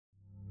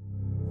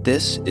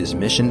This is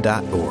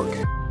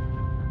Mission.org.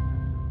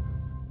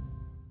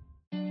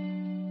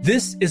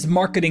 This is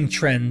Marketing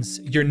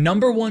Trends, your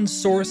number one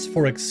source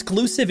for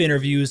exclusive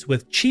interviews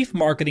with chief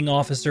marketing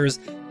officers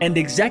and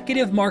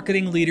executive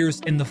marketing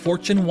leaders in the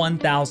Fortune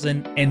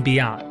 1000 and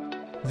beyond.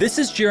 This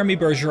is Jeremy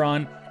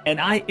Bergeron, and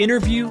I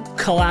interview,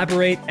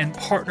 collaborate, and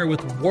partner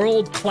with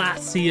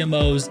world-class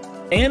CMOs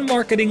and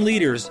marketing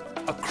leaders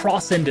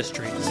across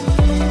industries.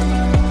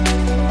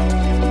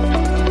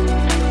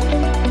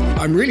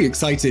 I'm really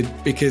excited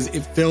because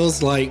it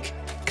feels like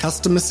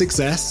customer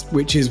success,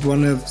 which is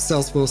one of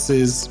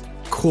Salesforce's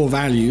core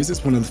values.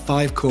 It's one of the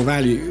 5 core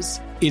values.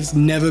 It's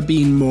never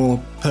been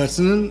more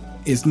pertinent.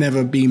 It's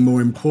never been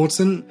more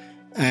important.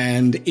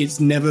 And it's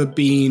never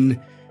been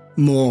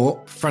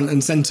more front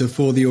and center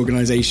for the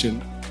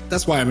organization.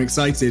 That's why I'm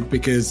excited,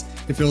 because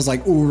it feels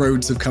like all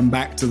roads have come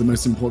back to the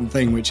most important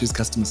thing, which is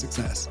customer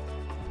success.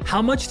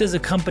 How much does a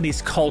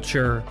company's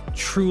culture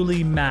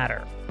truly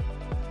matter?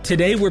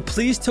 Today, we're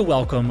pleased to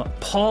welcome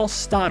Paul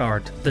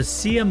Stoddart, the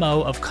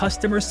CMO of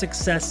Customer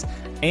Success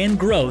and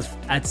Growth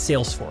at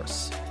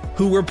Salesforce,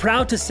 who we're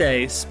proud to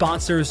say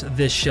sponsors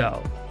this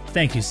show.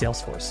 Thank you,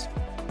 Salesforce.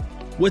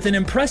 With an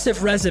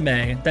impressive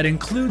resume that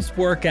includes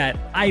work at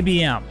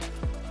IBM,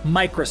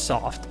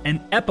 Microsoft, and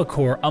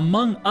Epicor,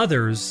 among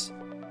others,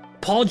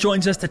 Paul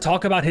joins us to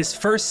talk about his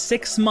first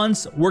 6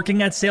 months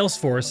working at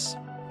Salesforce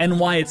and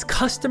why its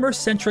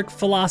customer-centric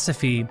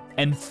philosophy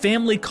and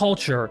family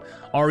culture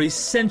are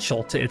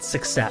essential to its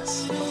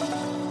success.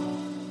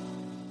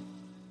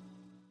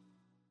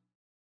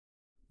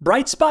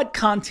 Brightspot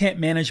Content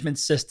Management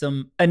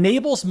System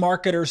enables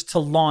marketers to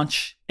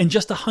launch in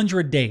just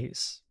 100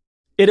 days.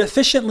 It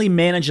efficiently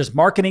manages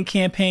marketing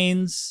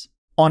campaigns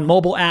on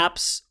mobile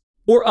apps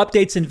or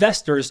updates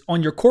investors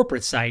on your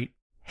corporate site,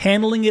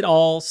 handling it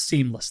all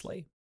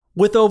seamlessly.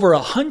 With over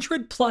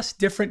 100 plus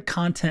different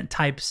content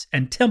types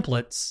and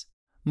templates,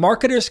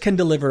 marketers can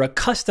deliver a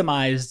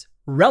customized,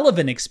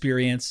 relevant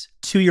experience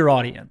to your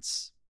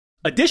audience.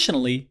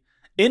 Additionally,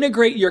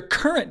 integrate your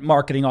current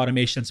marketing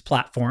automations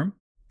platform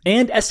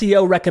and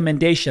SEO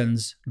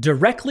recommendations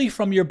directly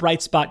from your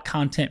Brightspot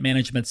content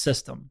management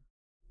system,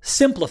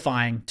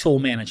 simplifying tool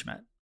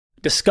management.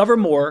 Discover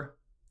more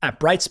at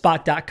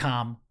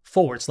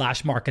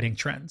brightspot.com/marketing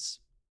trends.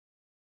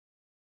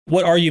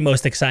 What are you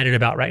most excited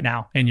about right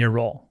now in your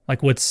role?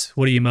 Like what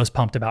are you most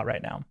pumped about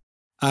right now?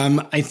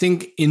 I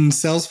think in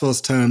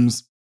Salesforce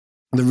terms,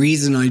 the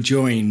reason I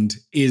joined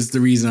is the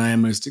reason I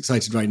am most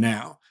excited right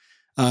now.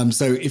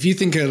 So if you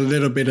think a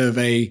little bit of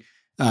a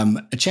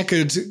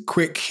checkered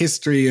quick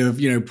history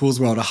of, Paul's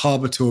World, a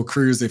harbor tour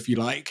cruise, if you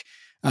like,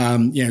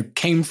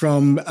 came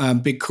from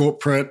big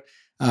corporate,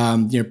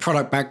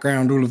 product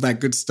background, all of that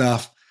good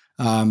stuff.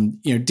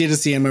 Did a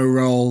CMO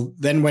role,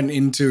 then went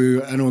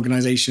into an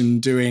organization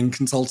doing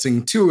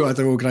consulting to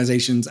other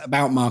organizations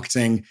about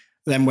marketing,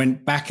 then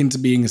went back into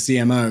being a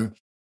CMO.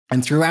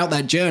 And throughout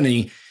that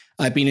journey,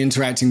 I've been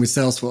interacting with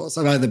Salesforce.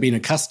 I've either been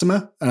a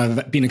customer, and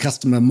I've been a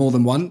customer more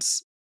than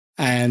once,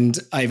 and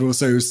I've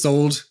also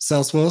sold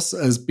Salesforce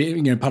as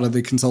being part of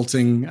the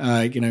consulting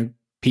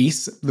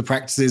piece. The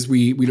practices,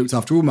 we looked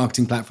after all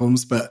marketing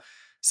platforms, but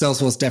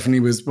Salesforce definitely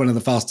was one of the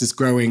fastest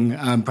growing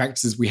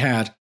practices we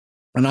had.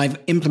 And I've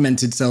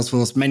implemented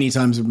Salesforce many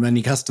times with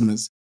many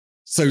customers.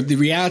 So the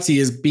reality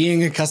is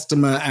being a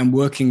customer and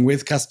working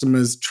with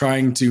customers,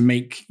 trying to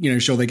make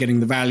sure they're getting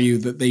the value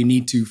that they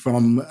need to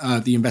from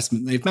the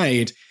investment they've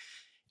made.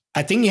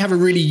 I think you have a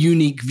really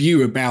unique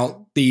view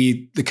about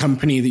the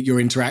company that you're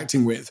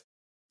interacting with.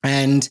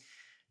 And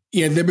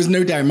there was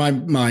no doubt in my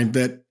mind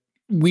that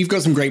we've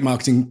got some great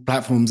marketing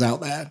platforms out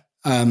there.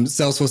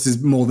 Salesforce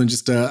is more than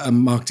just a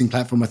marketing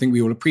platform, I think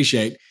we all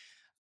appreciate.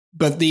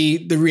 But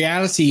the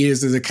reality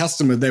is, as a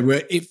customer,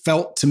 it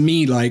felt to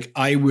me like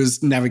I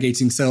was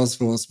navigating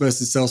Salesforce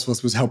versus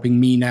Salesforce was helping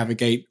me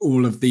navigate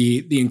all of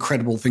the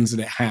incredible things that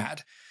it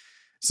had.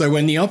 So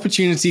when the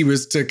opportunity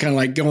was to kind of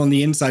like go on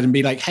the inside and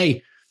be like,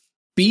 hey,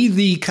 be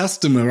the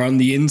customer on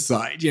the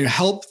inside,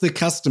 help the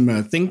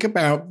customer, think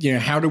about,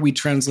 how do we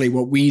translate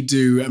what we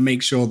do and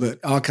make sure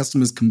that our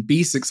customers can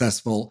be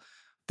successful,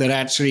 that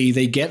actually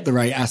they get the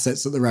right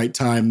assets at the right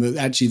time, that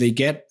actually they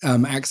get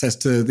access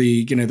to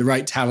the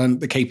right talent,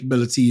 the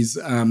capabilities,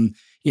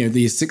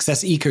 the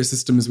success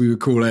ecosystem, as we would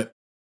call it.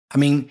 I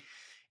mean,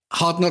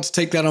 hard not to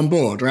take that on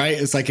board, right?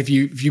 It's like if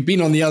you've been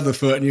on the other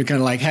foot and you're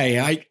kind of like,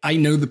 hey, I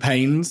know the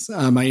pains.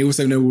 I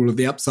also know all of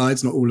the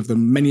upsides, not all of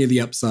them, many of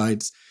the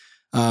upsides.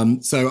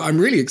 So I'm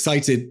really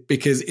excited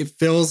because it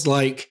feels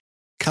like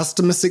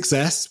customer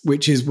success,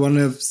 which is one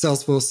of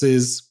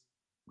Salesforce's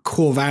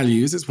core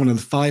values. It's one of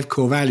the 5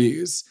 core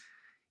values.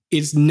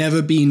 It's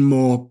never been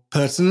more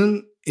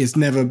pertinent. It's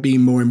never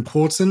been more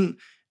important.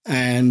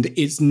 And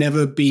it's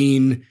never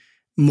been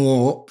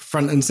more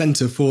front and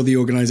center for the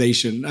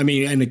organization. I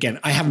mean, and again,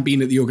 I haven't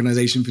been at the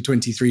organization for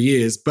 23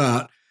 years,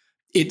 but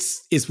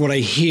it's what I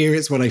hear,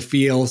 it's what I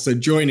feel. So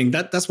joining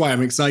that's why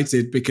I'm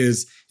excited,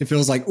 because it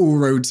feels like all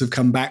roads have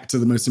come back to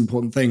the most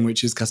important thing,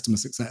 which is customer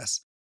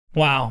success.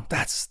 Wow,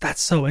 that's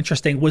so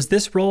interesting. Was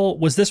this role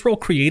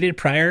created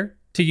prior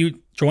to you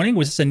joining?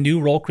 Was this a new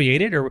role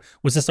created, or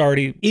was this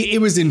already?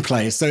 It was in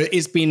place. So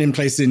it's been in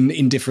place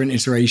in different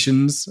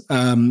iterations.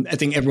 I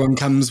think everyone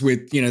comes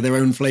with, their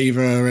own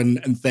flavor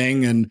and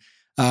thing. And,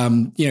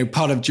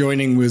 part of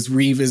joining was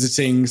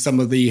revisiting some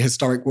of the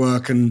historic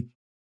work. And,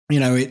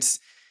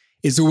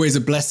 it's always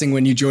a blessing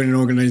when you join an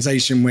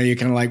organization where you're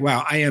kind of like,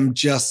 wow, I am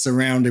just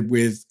surrounded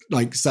with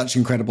like such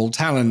incredible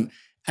talent.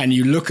 And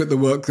you look at the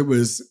work that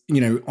was,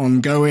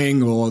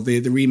 ongoing, or the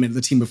remit of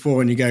the team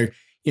before, and you go,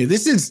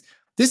 this is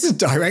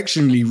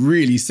directionally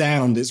really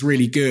sound. It's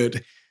really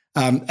good.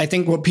 I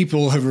think what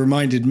people have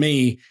reminded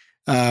me,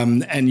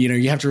 and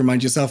you have to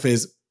remind yourself,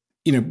 is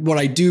what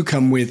I do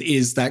come with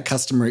is that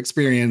customer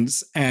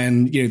experience,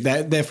 and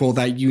that therefore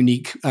that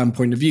unique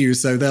point of view.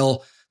 So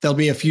there'll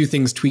be a few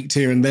things tweaked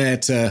here and there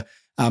to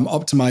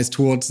optimize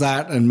towards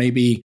that, and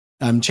maybe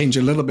change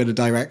a little bit of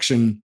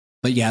direction.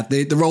 But yeah,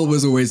 the role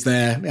was always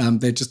there.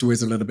 They're just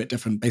always a little bit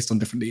different based on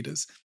different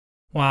leaders.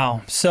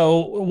 Wow. So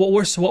what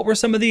were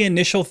some of the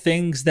initial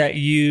things that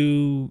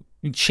you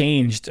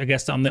changed, I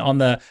guess, on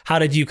the how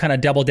did you kind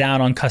of double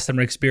down on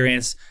customer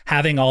experience,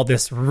 having all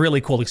this really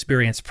cool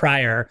experience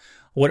prior?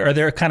 Were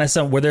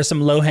there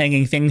some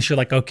low-hanging things you're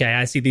like, okay,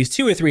 I see these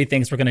 2 or 3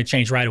 things we're going to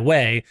change right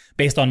away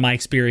based on my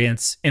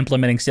experience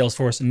implementing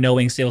Salesforce,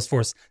 knowing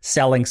Salesforce,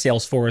 selling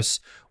Salesforce?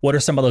 What are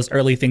some of those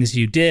early things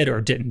you did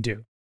or didn't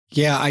do?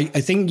 Yeah, I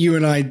think you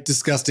and I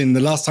discussed in the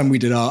last time we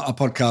did our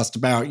podcast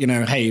about,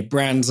 hey,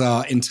 brands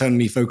are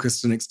internally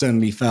focused and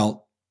externally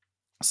felt.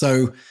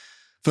 So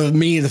for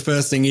me, the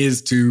first thing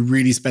is to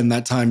really spend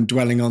that time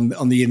dwelling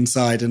on the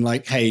inside and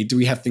like, hey, do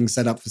we have things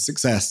set up for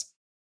success?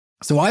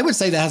 So I would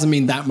say there hasn't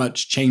been that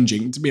much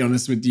changing, to be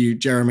honest with you,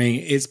 Jeremy.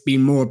 It's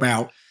been more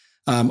about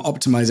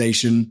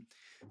optimization.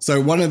 So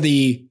one of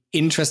the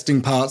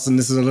interesting parts, and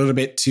this is a little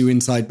bit too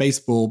inside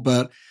baseball,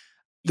 but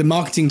the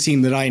marketing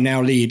team that I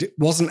now lead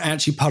wasn't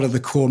actually part of the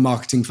core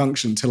marketing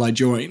function till I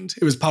joined.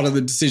 It was part of the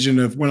decision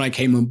of when I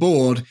came on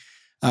board,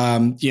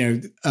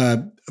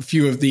 a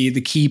few of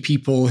the key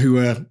people who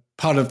were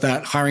part of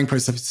that hiring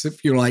process,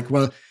 if you're like,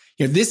 well,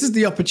 this is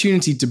the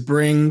opportunity to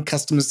bring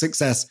customer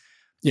success,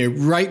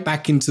 right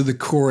back into the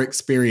core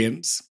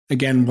experience.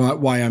 Again,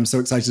 why I'm so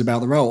excited about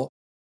the role.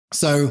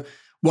 So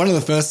one of the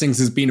first things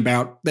has been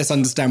about, let's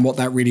understand what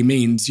that really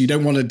means. You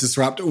don't want to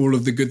disrupt all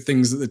of the good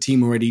things that the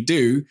team already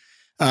do.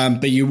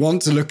 But you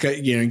want to look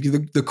at,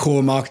 the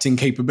core marketing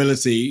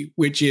capability,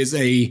 which is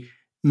a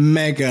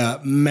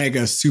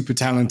mega super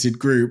talented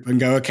group, and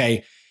go,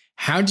 okay,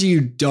 how do you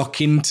dock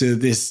into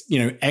this,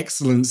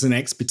 excellence and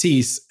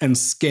expertise and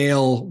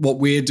scale what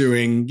we're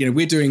doing?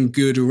 We're doing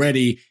good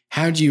already.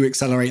 How do you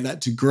accelerate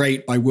that to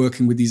great by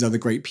working with these other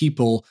great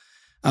people?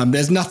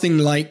 There's nothing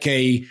like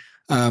being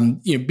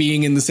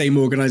in the same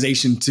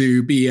organization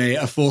to be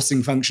a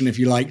forcing function, if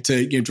you like,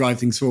 to drive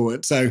things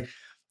forward. So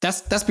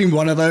that's been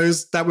one of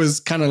those that was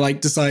kind of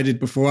like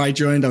decided before I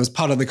joined. I was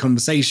part of the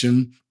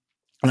conversation,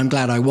 and I'm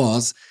glad I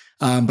was.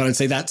 But I'd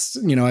say that's,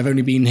 I've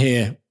only been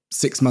here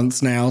 6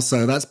 months now.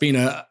 So that's been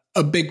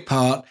a big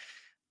part.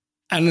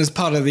 And as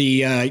part of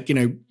the,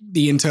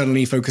 the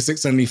internally focused,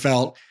 externally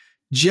felt,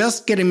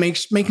 just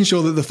making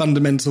sure that the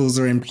fundamentals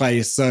are in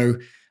place. So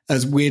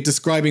as we're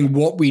describing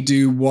what we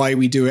do, why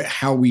we do it,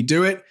 how we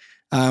do it,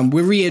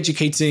 we're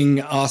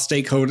re-educating our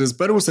stakeholders,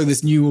 but also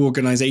this new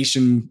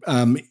organization,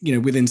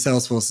 within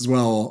Salesforce as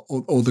well,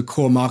 or the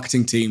core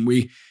marketing team.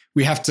 We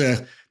have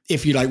to,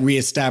 if you like,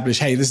 reestablish,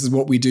 hey, this is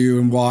what we do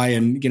and why,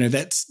 and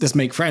let's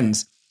make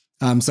friends.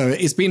 So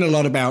it's been a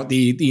lot about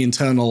the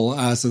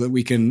internal, so that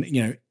we can,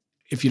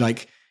 if you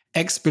like,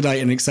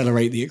 expedite and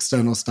accelerate the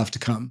external stuff to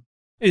come.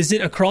 Is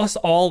it across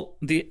all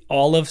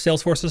of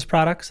Salesforce's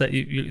products that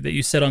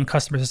you sit on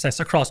customer success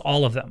across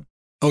all of them?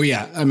 Oh,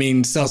 yeah. I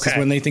mean, Salesforce,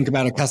 when they think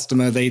about a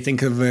customer, they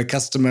think of a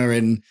customer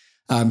in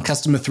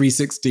Customer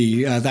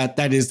 360.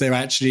 That is their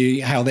actually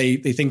how they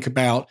think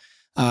about,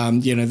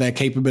 their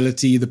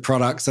capability, the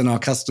products, and our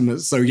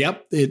customers. So,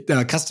 yep,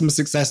 customer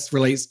success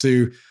relates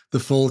to the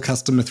full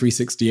Customer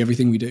 360,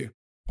 everything we do.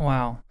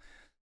 Wow.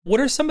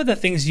 What are some of the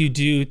things you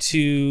do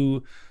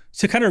to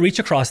kind of reach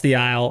across the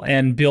aisle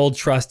and build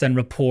trust and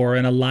rapport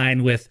and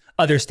align with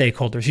other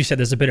stakeholders? You said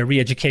there's a bit of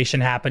re-education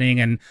happening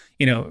and,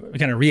 kind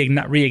of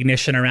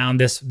reignition around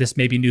this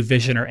maybe new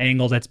vision or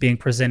angle that's being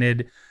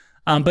presented.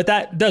 But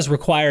that does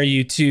require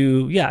you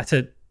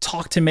to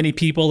talk to many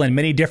people in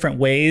many different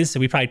ways. So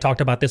we probably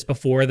talked about this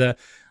before. The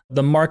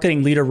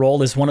marketing leader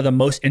role is one of the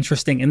most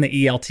interesting in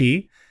the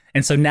ELT.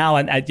 And so now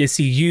I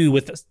see you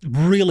with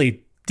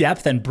really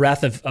depth and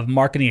breadth of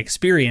marketing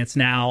experience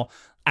now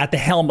at the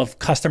helm of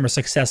customer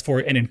success for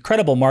an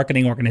incredible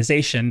marketing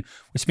organization,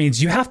 which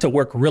means you have to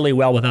work really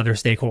well with other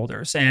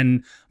stakeholders.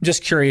 And I'm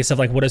just curious of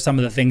what are some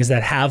of the things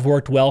that have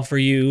worked well for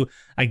you,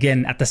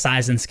 again, at the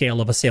size and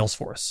scale of a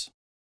Salesforce?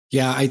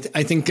 Yeah, I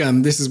think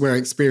this is where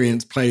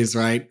experience plays,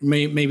 right?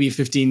 Maybe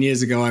 15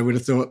 years ago, I would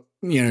have thought,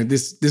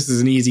 this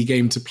is an easy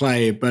game to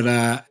play.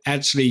 But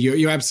actually,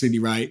 you're absolutely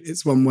right.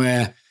 It's one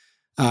where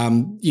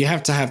you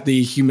have to have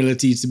the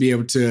humility to be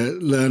able to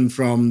learn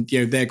from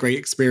their great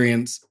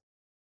experience.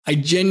 I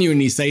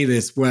genuinely say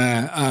this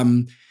where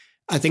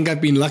I think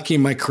I've been lucky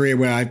in my career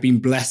where I've been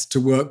blessed to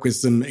work with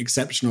some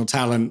exceptional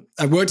talent.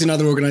 I've worked in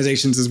other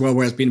organizations as well,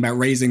 where it's been about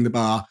raising the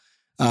bar.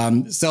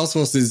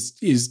 Salesforce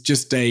is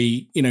just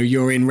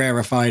you're in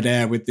rarefied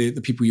air with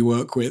the people you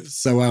work with.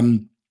 So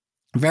I'm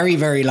very,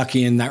 very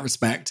lucky in that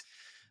respect.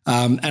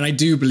 And I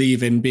do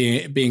believe in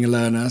being a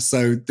learner.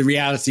 So the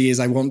reality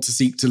is I want to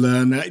seek to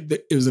learn.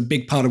 It was a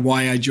big part of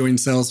why I joined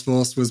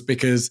Salesforce, was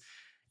because,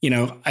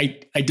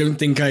 I don't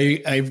think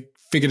I've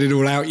figured it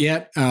all out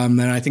yet.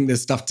 And I think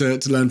there's stuff to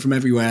learn from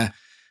everywhere.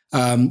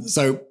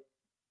 So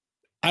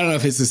I don't know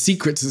if it's a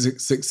secret to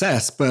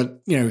success,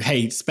 but,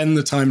 hey, spend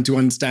the time to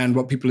understand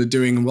what people are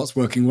doing and what's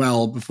working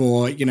well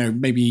before,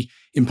 maybe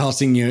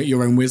imparting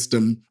your own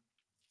wisdom.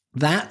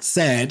 That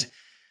said,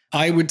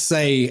 I would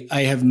say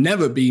I have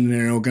never been in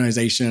an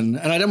organization,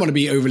 and I don't want to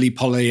be overly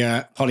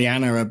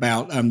Pollyanna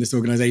about this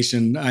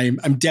organization.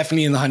 I'm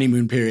definitely in the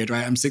honeymoon period,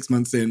 right? I'm 6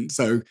 months in.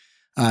 So,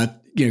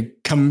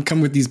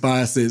 come with these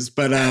biases.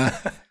 But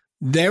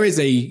there is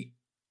a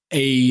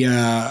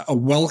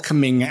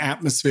welcoming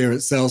atmosphere at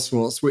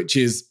Salesforce, which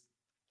is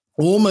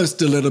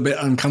almost a little bit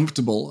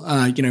uncomfortable.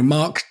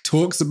 Mark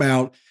talks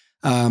about,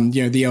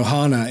 the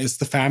Ohana is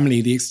the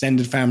family, the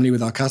extended family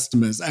with our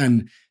customers.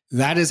 And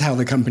that is how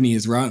the company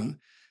is run.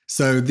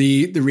 So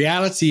the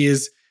reality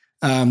is,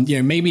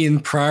 maybe in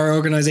prior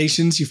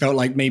organizations, you felt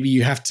like maybe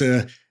you have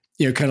to,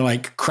 kind of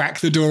like crack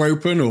the door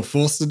open or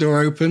force the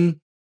door open.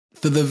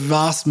 For the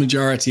vast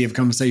majority of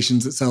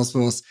conversations at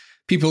Salesforce,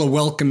 people are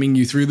welcoming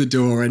you through the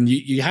door, and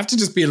you have to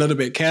just be a little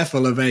bit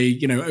careful of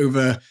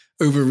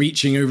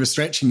overreaching,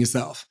 overstretching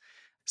yourself.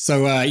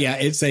 So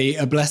it's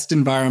a blessed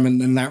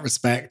environment in that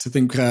respect. I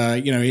think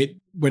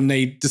when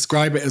they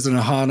describe it as an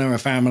Ohana, a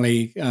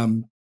family,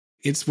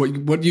 it's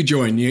what you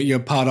join. You're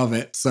part of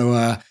it.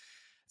 So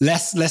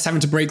less having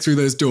to break through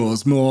those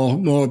doors,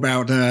 more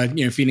about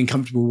feeling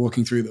comfortable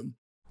walking through them.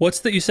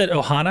 What's that? You said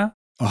Ohana?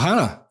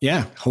 Ohana,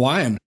 yeah,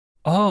 Hawaiian.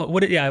 Oh,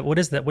 what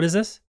is that? What is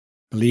this?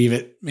 Believe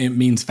it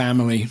means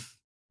family.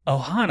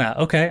 Ohana.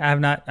 Okay, I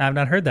have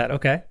not heard that.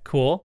 Okay,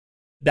 cool.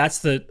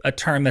 That's a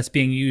term that's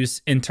being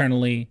used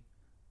internally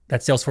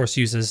that Salesforce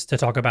uses to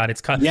talk about its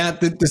the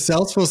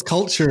Salesforce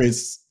culture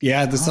is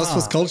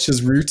Salesforce culture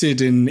is rooted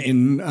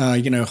in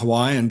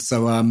Hawaiian.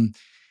 So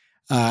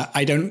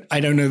I don't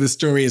know the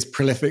story as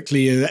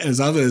prolifically as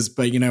others,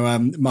 but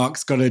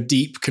Mark's got a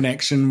deep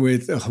connection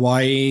with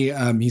Hawaii.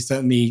 He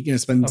certainly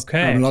spends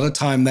a lot of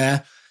time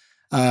there.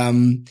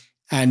 And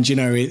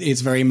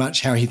it's very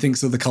much how he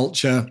thinks of the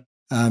culture,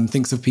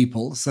 thinks of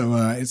people. So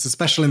it's a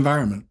special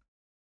environment.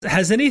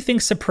 Has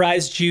anything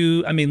surprised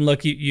you? I mean,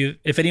 look, you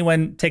if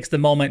anyone takes the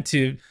moment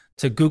to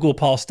Google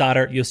Paul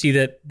Stoddard, you'll see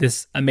that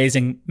this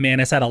amazing man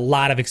has had a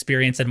lot of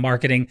experience in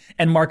marketing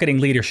and marketing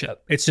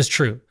leadership. It's just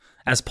true,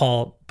 as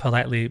Paul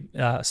politely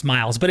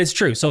smiles, but it's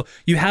true. So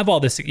you have all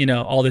this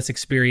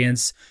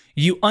experience.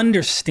 You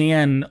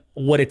understand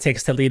what it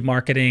takes to lead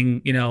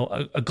marketing,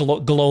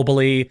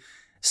 globally.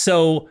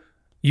 So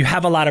you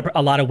have a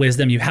lot of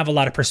wisdom. You have a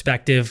lot of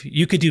perspective.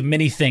 You could do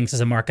many things as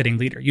a marketing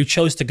leader. You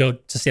chose to go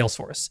to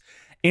Salesforce.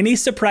 Any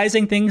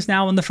surprising things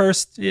now in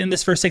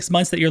this first 6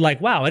 months that you're like,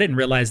 wow, I didn't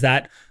realize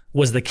that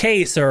was the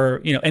case, or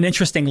an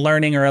interesting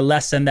learning or a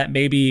lesson that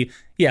maybe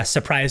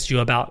surprised you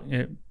about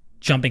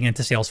jumping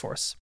into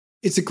Salesforce?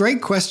 It's a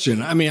great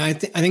question. I mean, I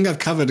think I've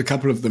covered a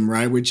couple of them,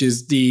 right? Which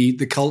is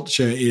the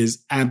culture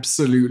is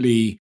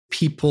absolutely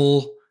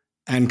people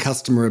and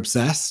customer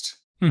obsessed.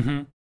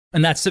 Mm-hmm.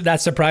 And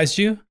that surprised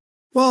you?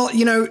 Well,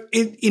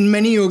 in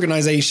many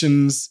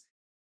organizations,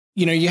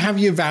 you have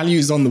your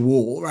values on the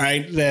wall,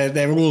 right?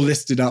 They're all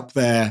listed up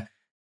there.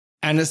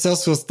 And at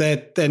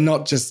Salesforce, they're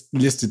not just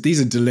listed.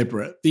 These are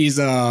deliberate. These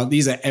are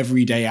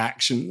everyday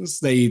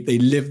actions. They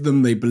live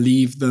them. They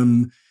believe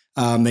them.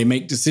 They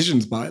make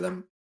decisions by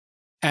them.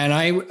 And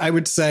I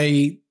would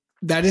say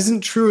that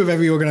isn't true of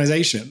every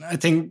organization. I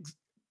think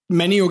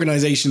many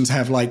organizations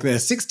have like their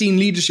 16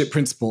 leadership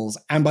principles.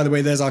 And by the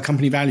way, there's our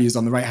company values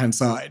on the right-hand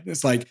side.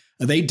 It's like,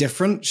 are they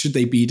different? Should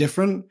they be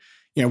different?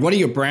 What are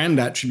your brand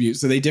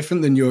attributes? Are they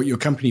different than your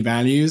company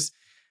values?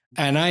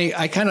 And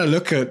I kind of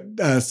look at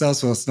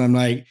Salesforce and I'm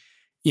like,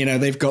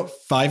 they've got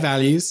 5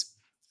 values.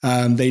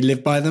 They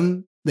live by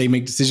them. They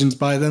make decisions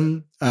by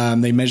them.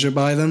 They measure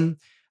by them.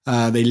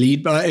 They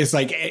lead by. It's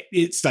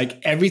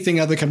like everything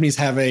other companies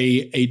have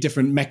a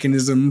different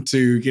mechanism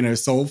to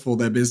solve for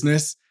their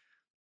business.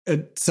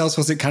 At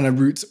Salesforce, it kind of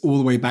roots all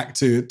the way back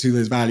to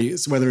those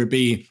values, whether it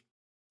be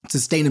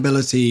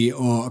sustainability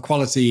or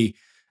equality.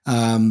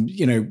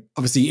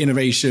 Obviously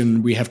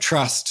innovation. We have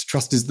trust.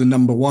 Trust is the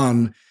number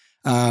one.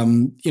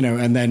 And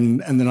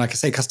then like I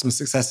say, customer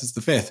success is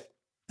the 5th.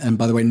 And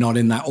by the way, not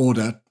in that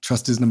order.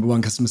 Trust is number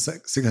 1. Customer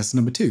success is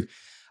number 2.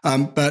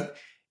 But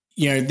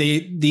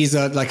these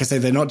are, like I say,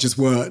 they're not just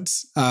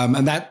words.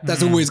 And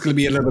that's always going to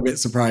be a little bit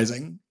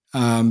surprising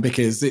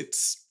because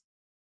it's,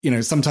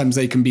 sometimes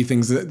they can be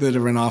things that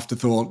are an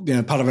afterthought,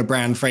 part of a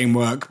brand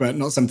framework, but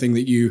not something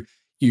that you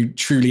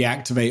truly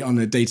activate on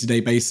a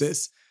day-to-day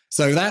basis.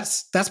 So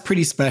that's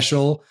pretty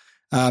special.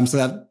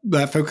 So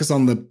that focus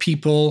on the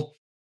people,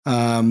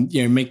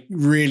 Make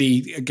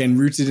really, again,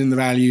 rooted in the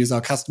values,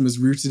 our customers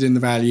rooted in the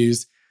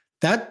values.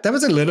 That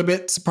was a little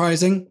bit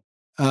surprising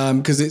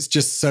because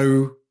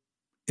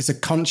it's a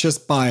conscious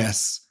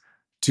bias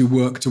to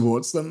work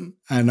towards them.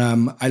 And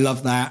I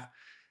love that.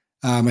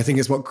 I think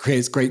it's what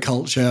creates great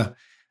culture.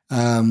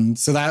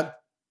 So that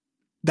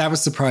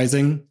was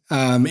surprising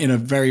in a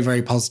very,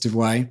 very positive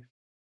way.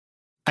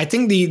 I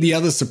think the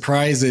other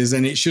surprise is,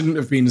 and it shouldn't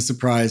have been a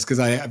surprise because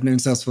I've known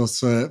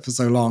Salesforce for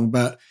so long,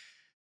 but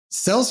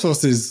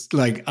Salesforce is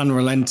like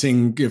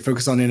unrelenting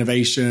focus on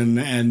innovation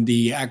and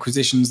the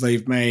acquisitions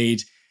they've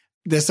made.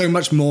 There's so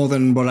much more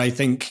than what I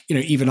think,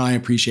 even I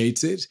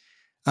appreciated.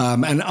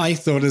 And I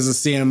thought as a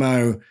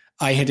CMO,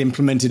 I had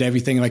implemented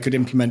everything I could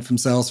implement from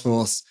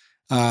Salesforce.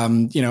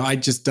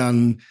 I'd just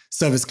done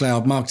Service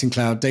Cloud, Marketing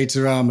Cloud,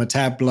 Data Armor,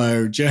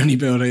 Tableau, Journey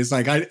Builder. It's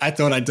like, I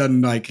thought I'd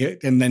done like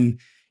it. And then,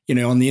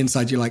 on the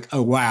inside, you're like,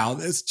 oh, wow,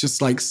 there's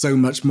just like so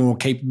much more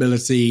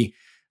capability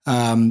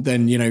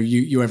than,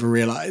 you ever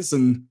realize.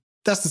 And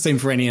that's the same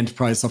for any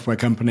enterprise software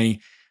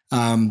company.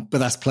 But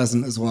that's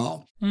pleasant as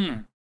well.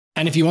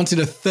 And if you wanted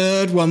a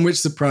third one, which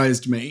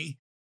surprised me,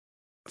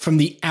 from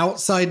the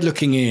outside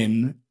looking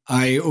in,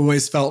 I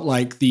always felt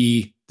like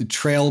the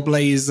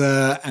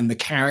trailblazer and the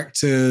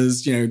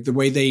characters, the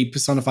way they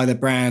personify their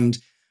brand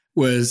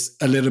was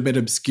a little bit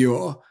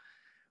obscure.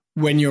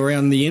 When you're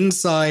on the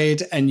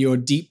inside and you're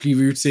deeply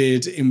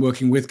rooted in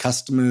working with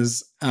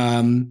customers,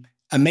 and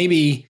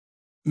maybe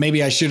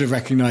I should have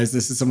recognized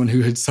this as someone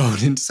who had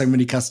sold into so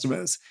many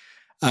customers.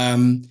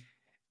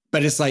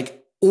 But it's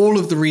like all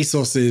of the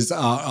resources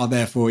are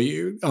there for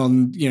you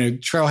on,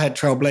 Trailhead,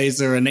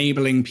 Trailblazer,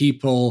 enabling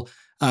people.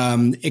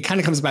 It kind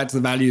of comes back to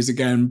the values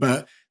again,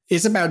 but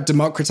it's about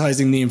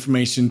democratizing the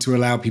information to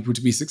allow people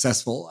to be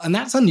successful. And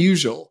that's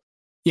unusual.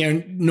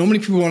 Normally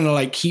people want to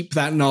like keep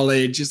that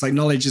knowledge. It's like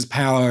knowledge is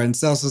power. And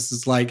Salesforce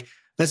is like,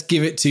 let's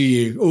give it to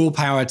you, all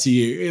power to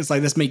you. It's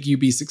like, let's make you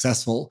be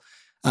successful.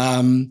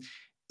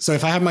 So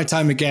if I had my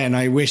time again,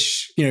 I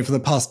wish, for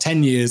the past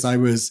 10 years, I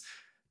was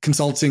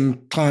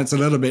consulting clients a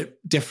little bit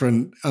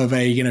different of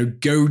a,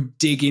 go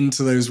dig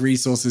into those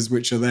resources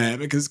which are there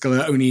because it's going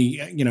to only,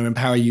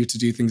 empower you to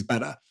do things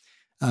better.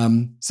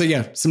 So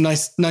yeah, some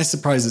nice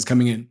surprises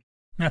coming in.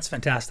 That's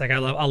fantastic. I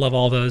love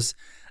all those.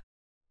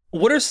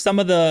 What are some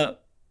of the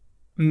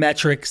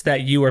metrics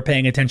that you are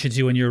paying attention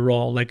to in your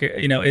role? Like,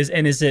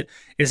 is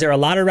there a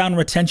lot around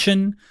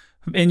retention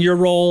in your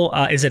role?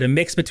 Is it a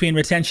mix between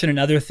retention and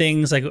other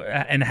things? Like,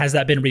 and has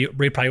that been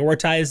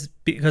reprioritized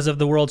because of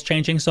the world's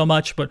changing so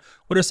much? But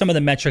what are some of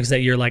the metrics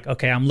that you're like,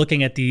 okay, I'm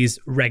looking at these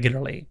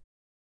regularly?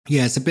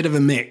 Yeah, it's a bit of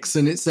a mix,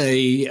 and it's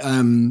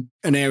an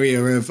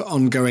area of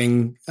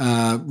ongoing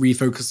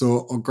refocus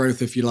or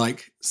growth, if you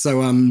like.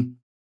 So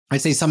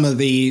I'd say some of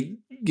the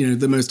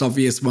the most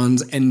obvious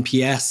ones,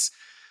 NPS.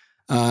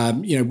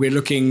 We're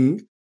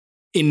looking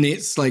in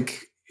its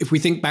like if we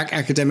think back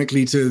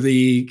academically to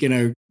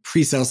the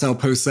pre-sale, sale,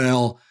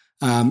 post-sale,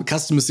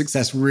 customer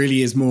success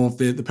really is more of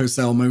the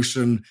post-sale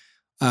motion.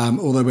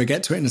 Although we'll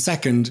get to it in a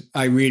second,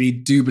 I really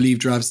do believe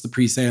drives the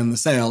pre-sale and the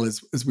sale,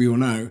 as we all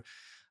know.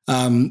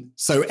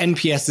 So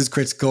NPS is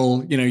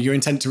critical. Your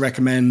intent to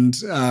recommend.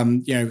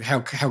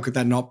 How could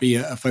that not be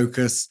a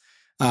focus?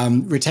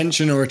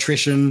 Retention or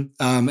attrition.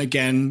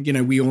 Again,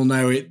 we all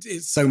know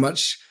it's so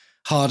much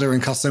harder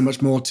and costs so much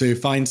more to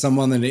find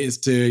someone than it is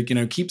to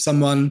keep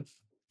someone.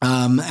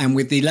 And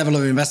with the level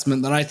of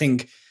investment that I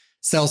think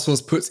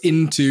Salesforce puts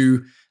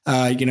into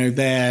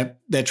their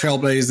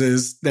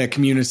trailblazers, their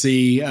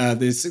community,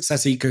 the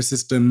success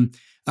ecosystem.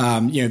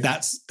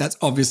 That's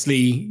obviously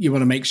you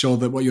want to make sure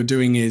that what you're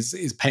doing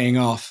is paying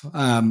off,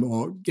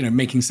 or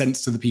making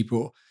sense to the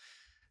people.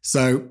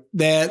 So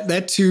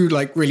they're two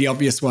like really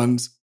obvious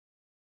ones.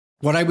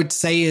 What I would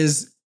say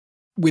is,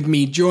 with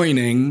me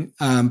joining,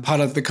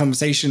 part of the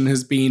conversation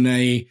has been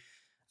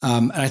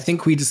and I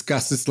think we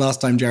discussed this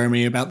last time,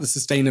 Jeremy, about the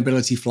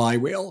sustainability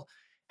flywheel.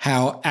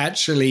 How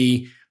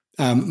actually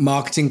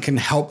marketing can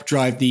help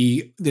drive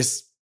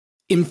this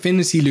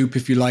infinity loop,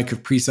 if you like,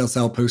 of pre-sale,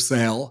 sale,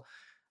 post-sale.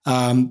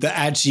 That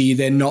actually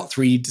they're not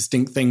three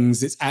distinct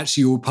things. It's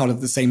actually all part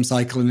of the same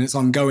cycle, and it's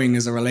ongoing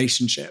as a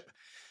relationship.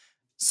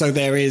 So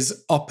there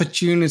is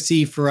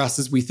opportunity for us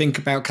as we think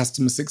about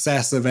customer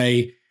success of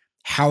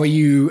how are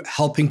you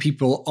helping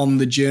people on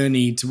the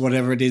journey to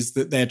whatever it is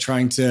that they're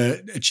trying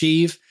to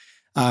achieve?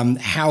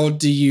 How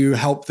do you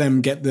help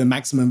them get the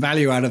maximum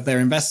value out of their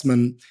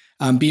investment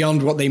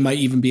beyond what they might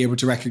even be able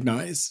to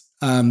recognize?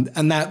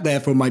 And that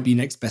therefore might be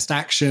next best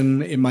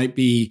action. It might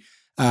be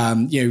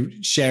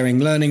sharing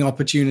learning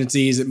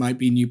opportunities. It might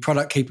be new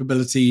product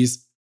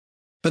capabilities,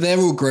 but they're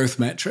all growth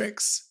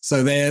metrics.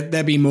 So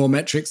there be more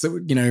metrics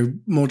that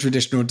more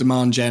traditional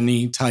demand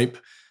gen type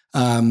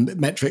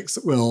metrics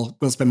that we'll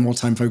spend more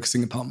time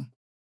focusing upon.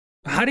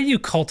 How do you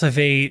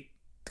cultivate?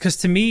 Because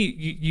to me,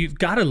 you've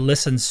got to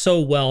listen so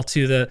well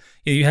to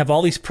you have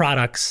all these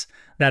products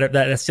that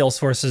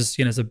Salesforce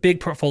is a big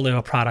portfolio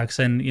of products,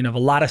 and have a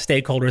lot of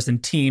stakeholders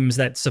and teams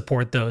that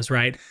support those,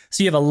 right?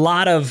 So you have a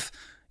lot of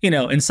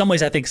in some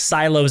ways, I think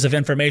silos of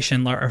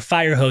information or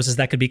fire hoses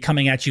that could be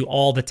coming at you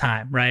all the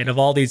time, right? Of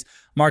all these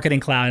Marketing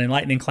Cloud and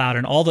Lightning Cloud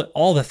and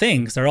all the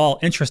things, they're all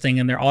interesting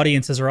and their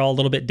audiences are all a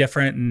little bit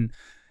different.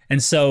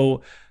 And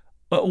so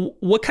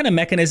what kind of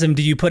mechanism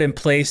do you put in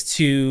place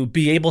to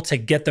be able to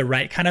get the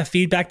right kind of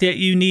feedback that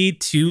you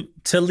need to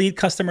lead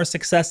customer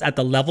success at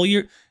the level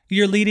you're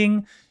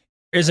leading?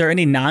 Is there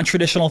any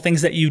non-traditional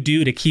things that you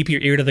do to keep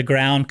your ear to the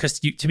ground? Because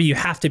to me, you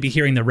have to be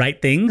hearing the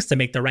right things to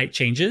make the right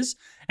changes.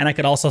 And I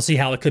could also see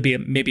how it could be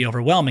maybe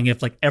overwhelming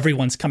if like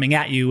everyone's coming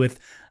at you with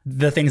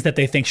the things that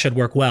they think should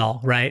work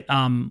well, right?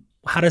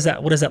 What does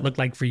that look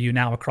like for you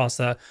now across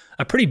a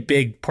pretty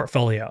big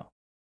portfolio?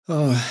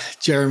 Oh,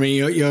 Jeremy,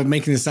 you're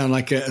making this sound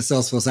like a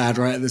Salesforce ad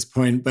right at this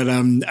point, but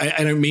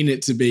I don't mean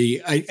it to be.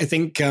 I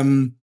think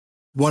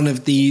one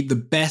of the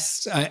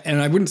best,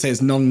 and I wouldn't say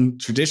it's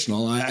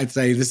non-traditional. I'd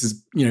say this is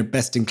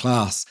best in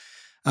class.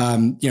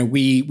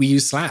 We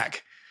use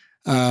Slack,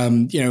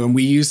 and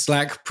we use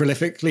Slack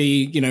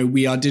prolifically.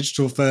 We are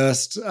digital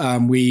first.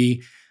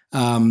 We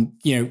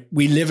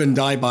live and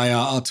die by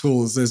our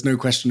tools. There's no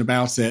question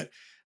about it.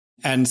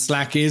 And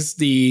Slack is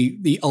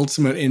the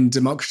ultimate in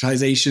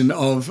democratization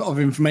of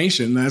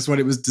information. That's what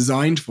it was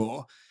designed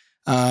for.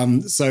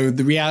 So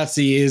the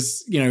reality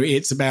is,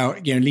 it's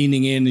about,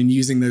 leaning in and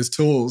using those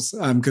tools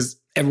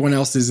because everyone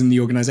else is in the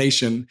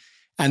organization.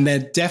 And there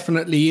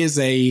definitely is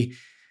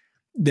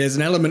there's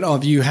an element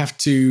of you have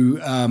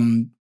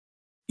to,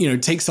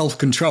 take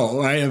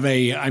self-control,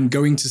 right? I'm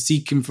going to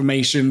seek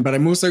information, but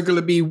I'm also going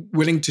to be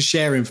willing to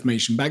share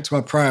information. Back to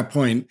our prior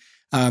point,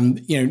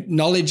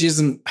 knowledge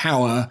isn't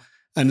power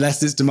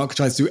unless it's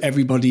democratized to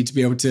everybody to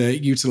be able to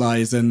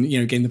utilize and,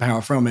 gain the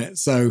power from it.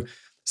 So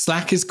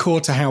Slack is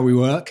core to how we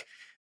work.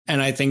 And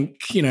I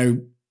think,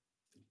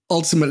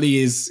 ultimately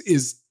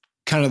is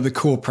kind of the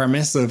core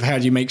premise of how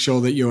do you make sure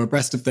that you're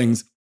abreast of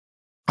things.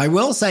 I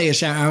will say a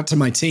shout out to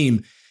my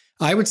team.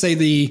 I would say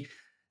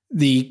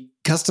the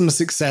customer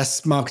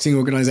success marketing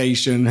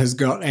organization has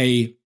got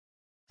a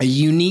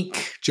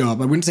unique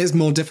job. I wouldn't say it's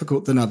more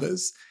difficult than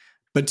others,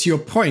 but to your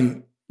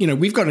point,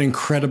 we've got an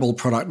incredible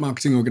product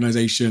marketing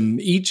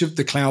organization. Each of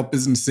the cloud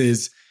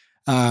businesses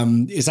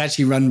is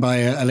actually run by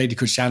a lady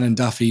called Shannon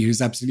Duffy,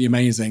 who's absolutely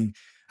amazing.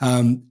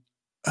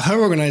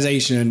 Her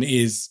organization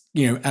is,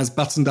 as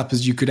buttoned up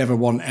as you could ever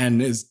want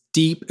and as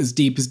deep in,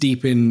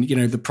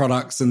 the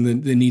products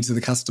and the needs of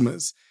the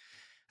customers.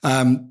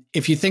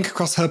 If you think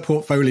across her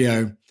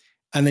portfolio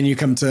and then you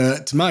come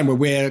to mine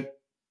where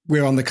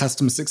we're on the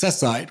customer success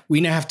side,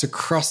 we now have to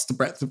cross the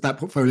breadth of that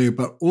portfolio,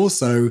 but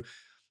also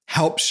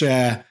help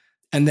share.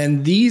 And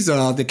then these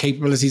are the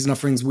capabilities and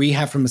offerings we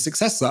have from a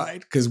success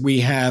side, because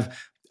we have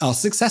our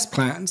success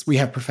plans, we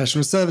have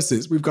professional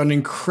services, we've got an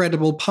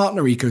incredible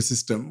partner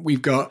ecosystem,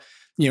 we've got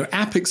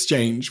App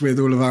Exchange with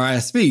all of our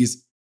ISVs.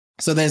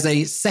 So there's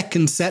a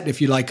second set,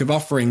 if you like, of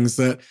offerings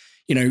that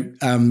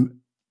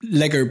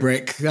Lego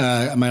Brick.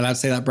 Am I allowed to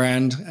say that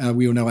brand?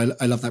 We all know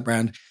I love that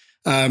brand.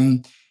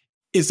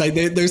 It's like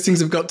those things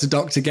have got to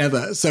dock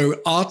together. So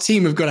our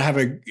team have got to have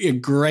a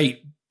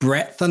great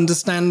breadth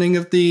understanding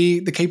of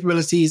the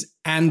capabilities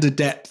and a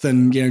depth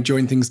and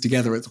join things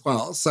together as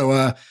well.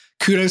 So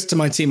kudos to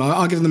my team.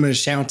 I'll give them a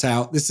shout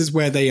out. This is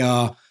where they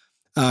are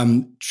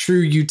true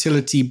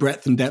utility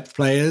breadth and depth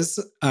players,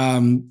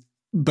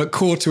 but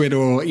core to it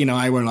all.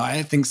 I won't lie,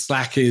 I think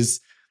Slack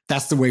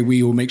that's the way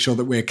we will make sure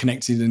that we're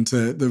connected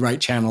into the right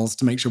channels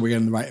to make sure we're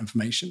getting the right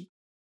information.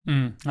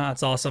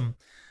 That's awesome.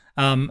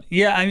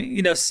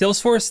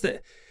 Salesforce,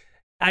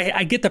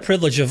 I get the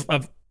privilege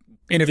of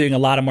interviewing a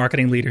lot of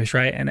marketing leaders,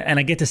 right? And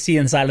I get to see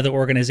inside of the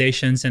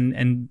organizations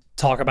and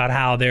talk about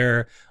how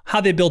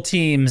they build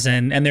teams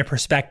and their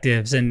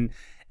perspectives. And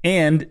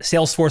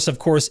Salesforce, of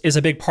course, is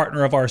a big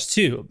partner of ours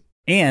too.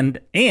 And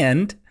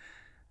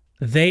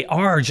they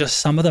are just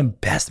some of the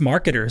best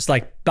marketers,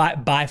 like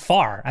by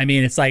far. I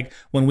mean, it's like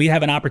when we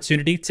have an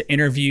opportunity to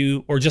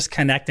interview or just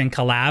connect and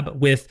collab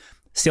with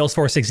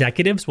Salesforce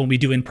executives, when we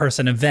do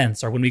in-person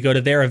events or when we go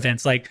to their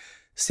events, like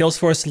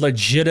Salesforce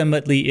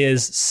legitimately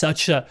is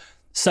such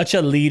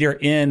a leader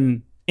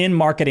in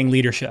marketing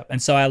leadership.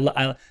 And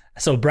so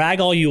so brag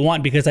all you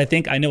want, because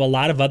I know a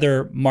lot of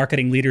other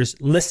marketing leaders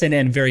listen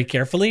in very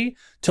carefully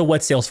to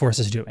what Salesforce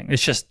is doing.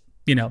 It's just,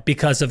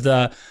 because of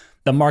the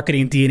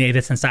marketing DNA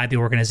that's inside the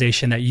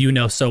organization that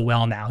so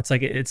well now. It's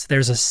like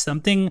there's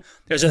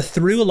a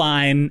through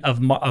line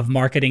of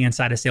marketing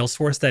inside of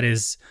Salesforce that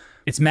it's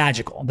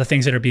magical, the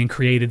things that are being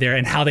created there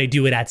and how they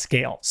do it at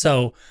scale.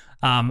 So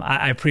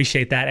I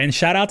appreciate that. And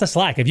shout out to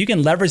Slack. If you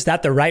can leverage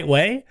that the right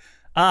way,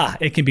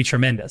 it can be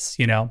tremendous,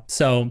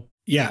 So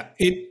yeah,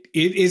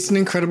 it's an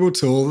incredible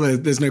tool.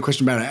 There's no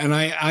question about it. And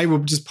I will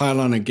just pile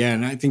on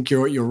again. I think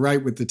you're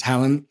right with the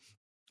talent.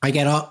 I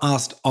get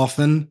asked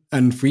often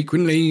and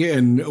frequently,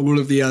 and all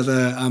of the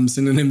other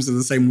synonyms of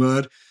the same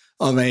word,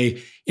 of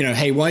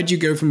hey, why'd you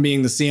go from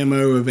being the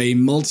CMO of a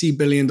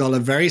multi-billion-dollar,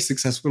 very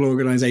successful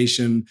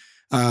organization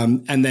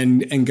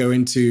and go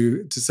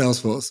into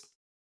Salesforce?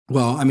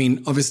 Well, I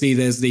mean, obviously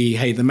there's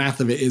the math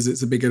of it is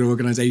it's a bigger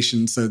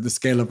organization. So the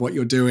scale of what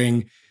you're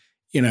doing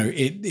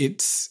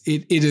it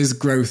is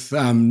growth,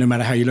 no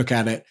matter how you look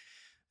at it.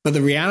 But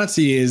the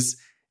reality is,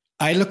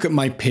 I look at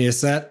my peer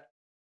set,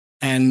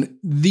 and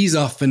these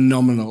are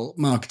phenomenal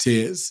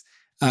marketeers.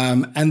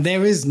 And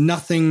there is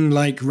nothing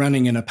like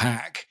running in a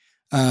pack.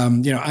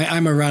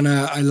 I'm a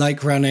runner. I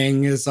like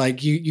running. It's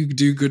like you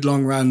do good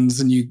long runs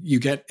and you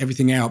get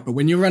everything out. But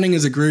when you're running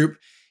as a group,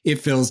 it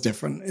feels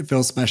different. It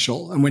feels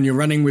special. And when you're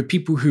running with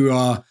people who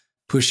are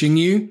pushing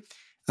you,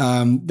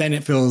 then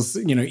it feels,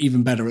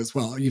 even better as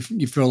well.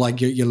 You feel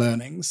like you're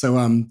learning. So,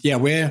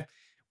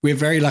 we're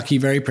very lucky,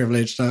 very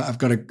privileged. I've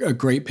got a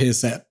great peer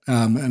set,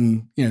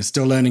 and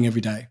still learning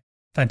every day.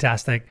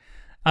 Fantastic.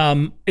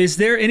 Is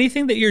there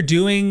anything that you're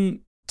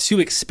doing to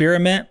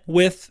experiment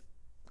with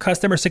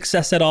customer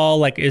success at all?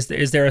 Like, is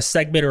there a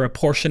segment or a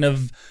portion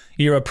of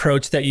your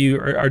approach that you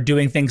are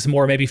doing things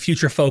more maybe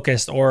future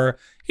focused, or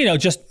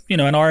just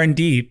an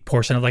R&D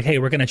portion of like, hey,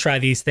 we're going to try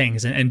these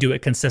things and do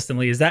it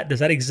consistently? Does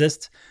that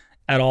exist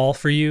at all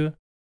for you?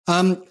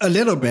 A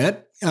little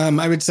bit.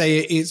 I would say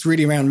it's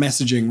really around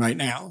messaging right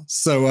now.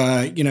 So,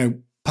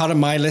 part of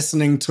my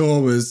listening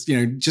tour was,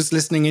 just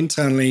listening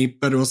internally,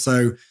 but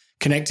also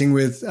connecting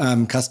with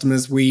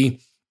customers. We're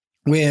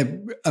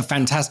a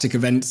fantastic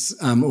events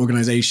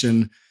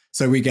organization.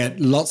 So we get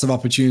lots of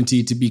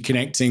opportunity to be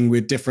connecting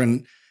with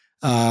different,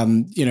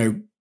 cabs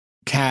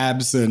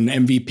and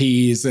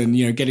MVPs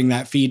and, getting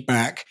that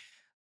feedback.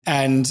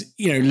 And,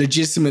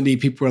 legitimately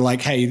people are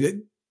like, hey,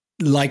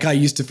 like I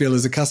used to feel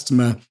as a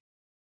customer,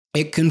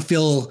 it can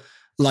feel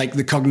like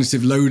the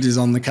cognitive load is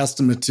on the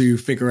customer to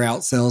figure out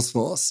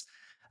Salesforce.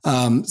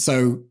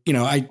 So,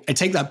 I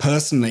take that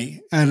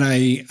personally, and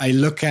I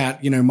look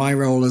at, my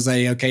role as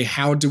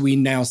how do we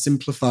now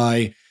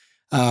simplify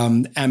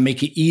and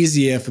make it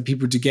easier for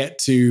people to get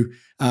to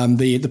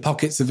the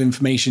pockets of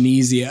information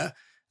easier.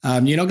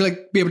 You're not going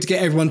to be able to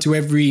get everyone to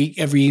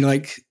every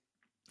like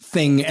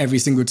thing every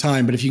single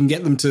time, but if you can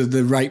get them to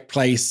the right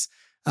place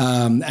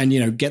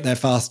and get there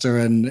faster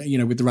and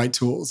with the right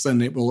tools,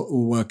 then it will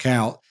all work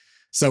out.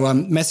 So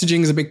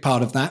messaging is a big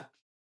part of that.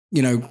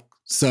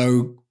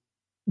 So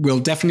we'll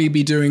definitely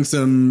be doing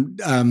some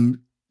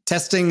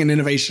testing and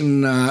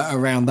innovation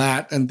around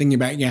that, and thinking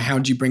about how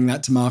do you bring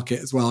that to market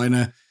as well in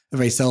a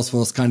very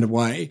Salesforce kind of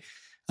way.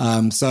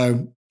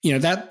 So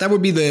that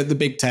would be the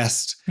big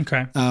test.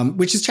 Okay.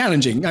 Which is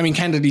challenging. I mean,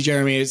 candidly,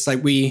 Jeremy, it's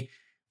like we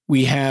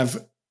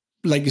have,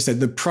 like you said,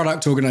 the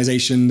product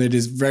organization that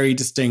is very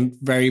distinct,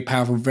 very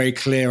powerful, very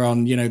clear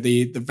on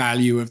the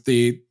value of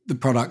the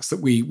products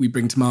that we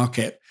bring to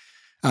market.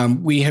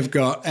 We have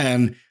got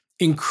an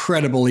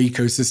incredible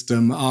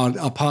ecosystem.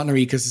 Our partner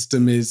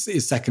ecosystem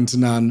is second to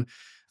none.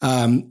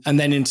 And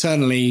then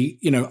internally,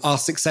 our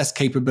success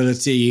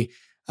capability,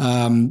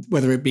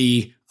 whether it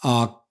be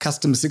our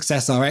customer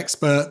success, our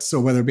experts,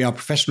 or whether it be our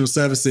professional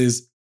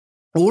services,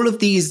 all of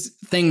these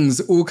things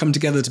all come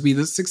together to be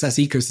the success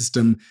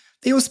ecosystem.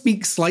 They all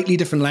speak slightly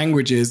different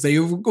languages. They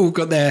all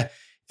got their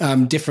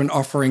different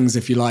offerings,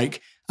 if you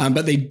like,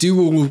 but they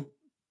do all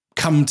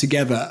come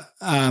together.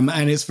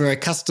 And it's for a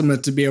customer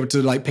to be able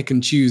to like pick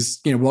and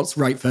choose, what's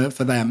right for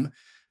them.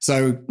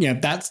 So,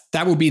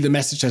 that will be the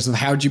message test of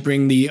how do you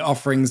bring the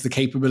offerings, the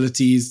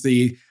capabilities,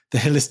 the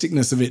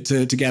holisticness of it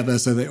together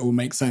so that it all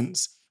makes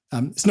sense.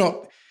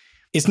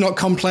 It's not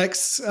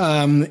complex,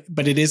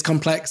 but it is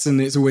complex, and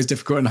it's always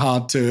difficult and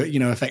hard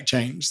to, affect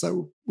change.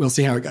 So we'll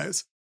see how it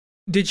goes.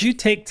 Did you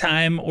take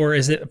time, or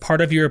is it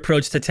part of your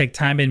approach to take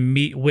time and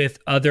meet with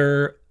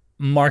other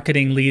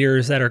marketing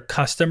leaders that are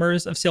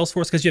customers of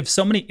Salesforce? Because you have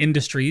so many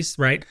industries,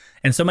 right?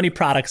 And so many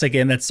products,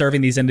 again, that's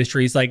serving these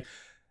industries. Like,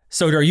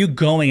 so are you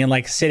going and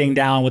like sitting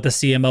down with the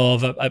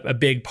CMO of a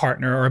big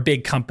partner or a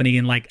big company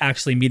and like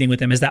actually meeting with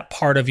them? Is that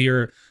part of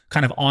your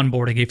kind of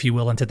onboarding, if you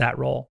will, into that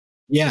role?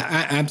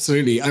 Yeah,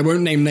 absolutely. I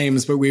won't name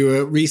names, but we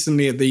were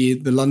recently at the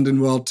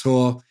London World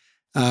Tour.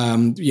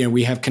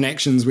 We have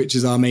Connections, which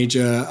is our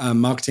major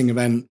marketing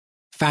event.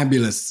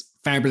 Fabulous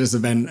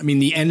event. I mean,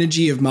 the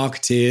energy of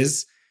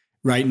marketeers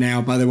right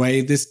now, by the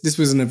way, this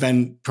was an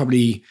event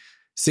probably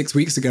 6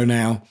 weeks ago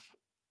now.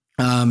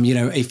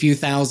 A few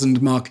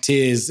thousand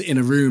marketeers in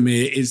a room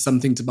is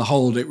something to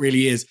behold. It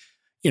really is.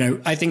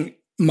 I think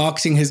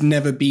marketing has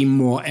never been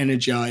more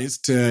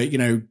energized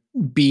to,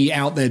 be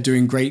out there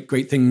doing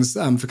great things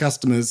for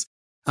customers.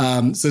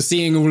 So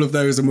seeing all of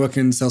those and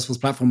working in the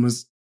Salesforce platform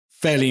was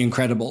fairly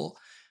incredible.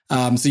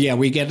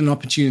 We get an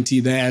opportunity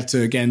there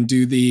to, again,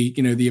 do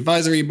the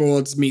advisory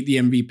boards, meet the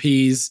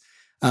MVPs,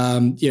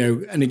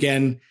 and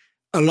again,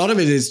 a lot of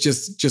it is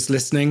just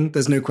listening.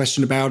 There's no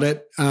question about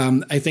it.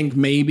 I think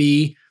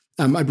maybe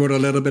I brought a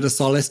little bit of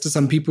solace to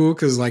some people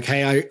because like,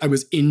 hey, I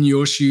was in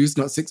your shoes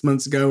not 6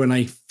 months ago and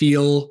I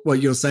feel what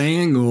you're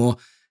saying, or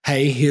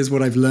hey, here's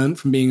what I've learned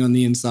from being on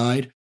the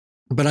inside.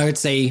 But I would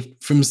say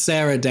from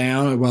Sarah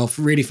down,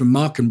 really from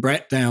Mark and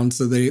Brett down,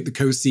 so the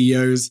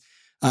co-CEOs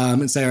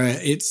and Sarah,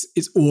 it's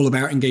all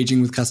about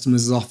engaging with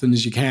customers as often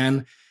as you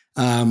can.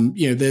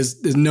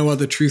 There's no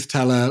other truth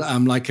teller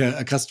like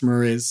a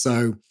customer is.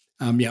 So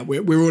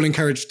we're all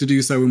encouraged to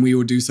do so, and we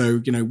all do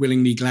so,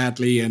 willingly,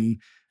 gladly, and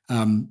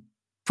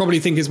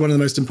probably think it's one of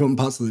the most important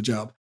parts of the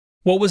job.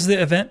 What was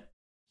the event?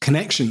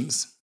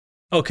 Connections.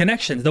 Oh,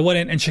 Connections, the one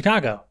in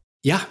Chicago.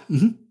 Yeah.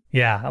 Mm-hmm.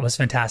 Yeah, that was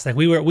fantastic.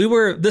 We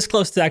were this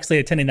close to actually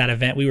attending that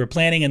event. We were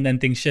planning and then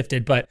things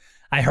shifted, but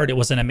I heard it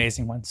was an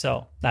amazing one.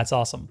 So that's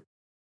awesome.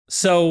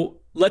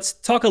 So let's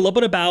talk a little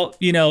bit about,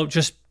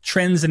 just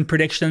trends and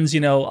predictions.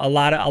 A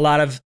lot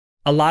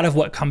of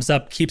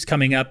what keeps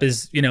coming up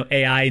is,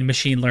 AI and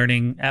machine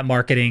learning at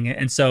marketing.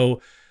 And so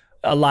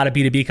a lot of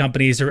B2B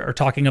companies are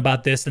talking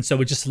about this. And so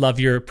we just love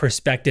your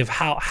perspective.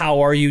 How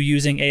are you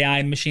using AI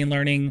and machine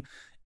learning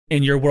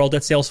in your world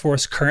at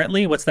Salesforce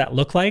currently? What's that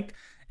look like?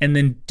 And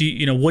then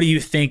what do you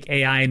think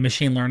AI and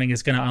machine learning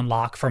is going to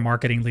unlock for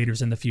marketing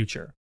leaders in the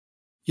future?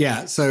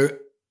 Yeah. So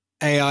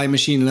AI,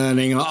 machine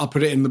learning, I'll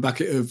put it in the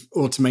bucket of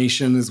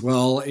automation as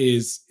well,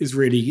 is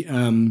really,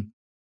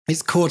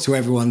 it's core to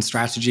everyone's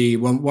strategy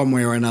one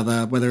way or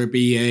another, whether it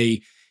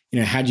be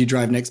how do you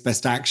drive next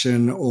best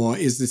action, or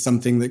is this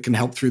something that can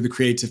help through the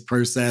creative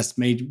process,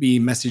 maybe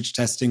message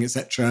testing,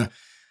 etc.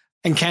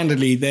 And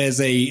candidly,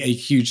 there's a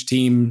huge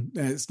team.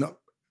 It's not,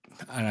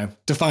 I don't know,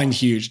 defined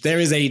huge. There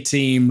is a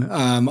team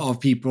of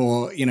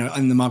people,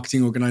 in the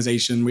marketing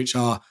organization, which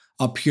are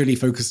purely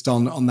focused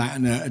on that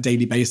on a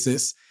daily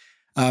basis.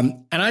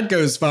 And I'd go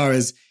as far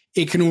as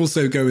it can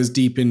also go as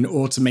deep in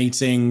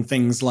automating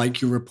things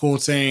like your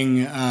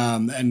reporting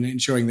and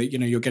ensuring that,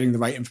 you're getting the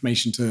right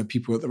information to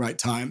people at the right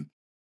time.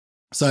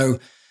 So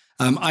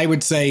I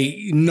would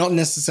say not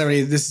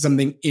necessarily this is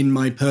something in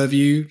my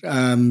purview.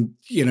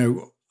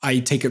 I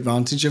take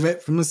advantage of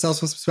it from the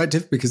Salesforce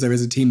perspective because there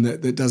is a team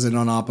that does it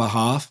on our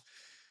behalf.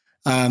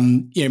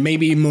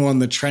 Maybe more on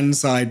the trend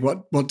side,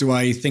 what do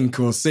I think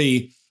or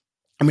see?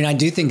 I mean, I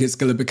do think it's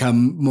going to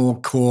become more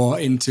core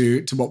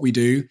to what we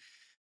do.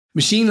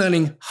 Machine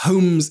learning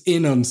homes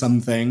in on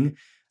something,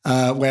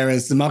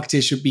 whereas the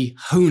marketer should be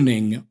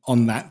honing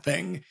on that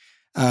thing.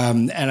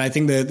 And I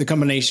think the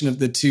combination of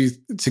the two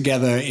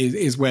together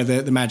is where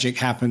the magic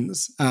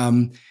happens.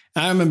 I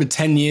remember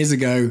 10 years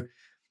ago,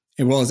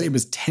 it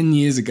was 10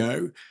 years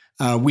ago,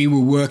 we were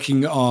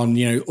working on,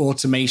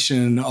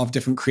 automation of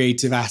different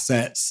creative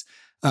assets,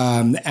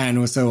 and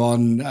also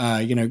on,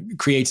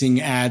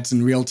 creating ads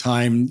in real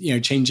time,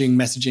 changing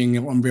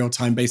messaging on real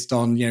time based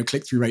on,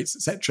 click-through rates,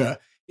 etc.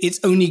 It's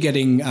only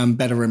getting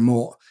better and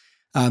more.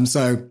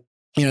 So,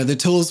 the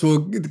tools will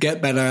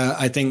get better.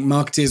 I think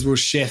marketers will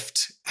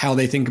shift how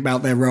they think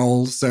about their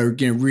roles. So,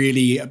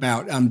 really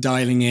about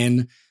dialing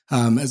in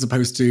as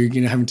opposed to,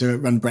 having to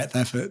run breadth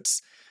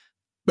efforts.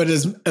 But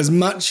as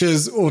much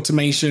as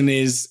automation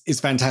is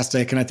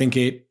fantastic, and I think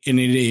it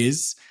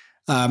is,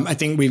 I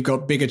think we've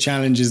got bigger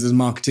challenges as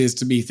marketers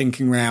to be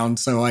thinking around.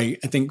 So I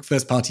think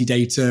first party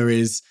data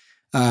is,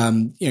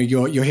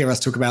 you'll hear us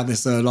talk about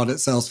this a lot at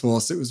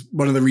Salesforce. It was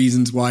one of the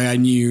reasons why I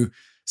knew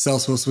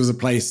Salesforce was a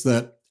place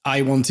that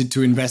I wanted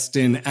to invest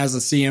in as a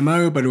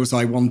CMO, but also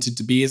I wanted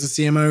to be as a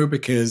CMO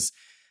because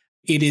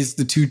it is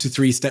the 2 to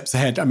 3 steps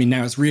ahead. I mean,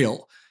 now it's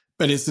real,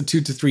 but it's the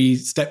 2 to 3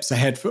 steps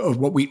ahead of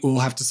what we all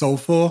have to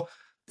solve for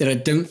that I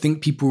don't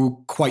think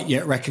people quite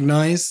yet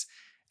recognize.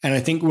 And I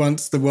think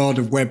once the world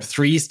of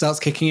Web3 starts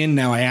kicking in,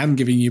 now I am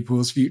giving you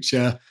Paul's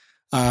future.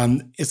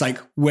 It's like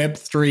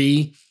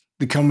Web3,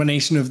 the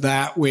combination of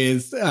that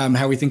with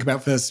how we think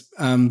about first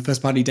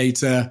party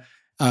data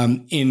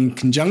in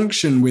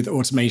conjunction with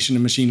automation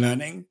and machine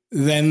learning,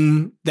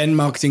 then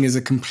marketing is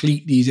a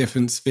completely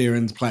different sphere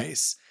and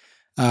place.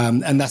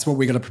 And that's what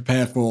we've got to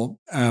prepare for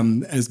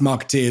as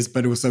marketeers,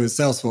 but also as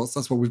Salesforce.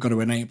 That's what we've got to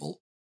enable.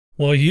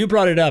 Well, you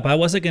brought it up. I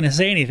wasn't going to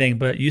say anything,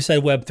 but you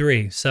said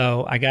Web3,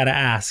 so I got to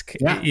ask: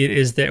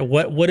 Is there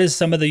what is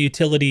some of the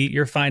utility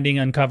you're finding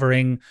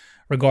uncovering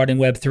regarding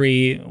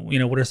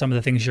Web3? What are some of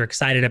the things you're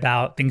excited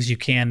about? Things you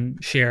can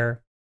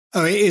share?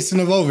 Oh, it's an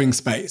evolving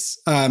space.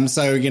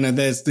 So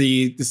there's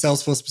the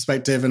Salesforce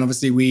perspective, and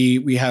obviously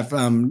we have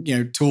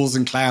tools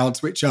and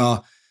clouds which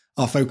are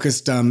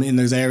focused in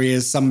those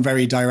areas. Some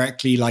very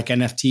directly, like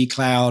NFT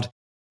Cloud.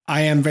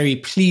 I am very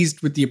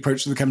pleased with the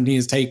approach that the company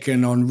has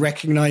taken on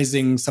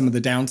recognizing some of the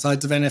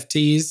downsides of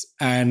NFTs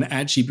and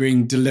actually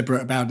being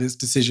deliberate about its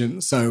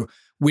decisions. So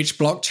which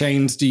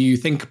blockchains do you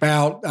think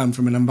about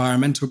from an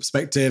environmental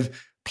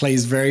perspective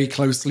plays very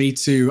closely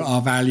to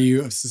our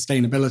value of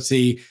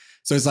sustainability.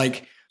 So it's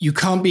like you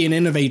can't be an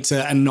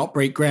innovator and not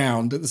break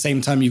ground. At the same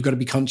time, you've got to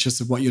be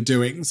conscious of what you're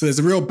doing. So there's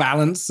a real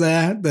balance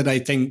there that I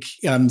think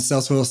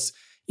Salesforce,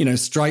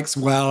 strikes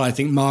well. I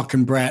think Mark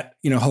and Brett,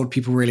 hold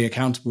people really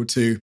accountable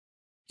to.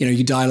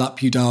 You dial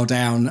up, you dial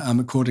down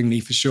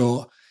accordingly for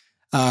sure.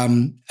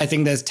 I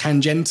think there's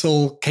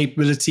tangential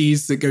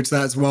capabilities that go to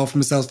that as well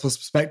from a Salesforce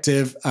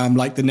perspective,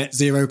 like the net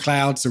zero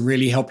cloud. So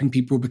really helping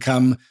people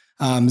become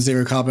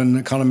zero carbon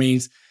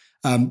economies.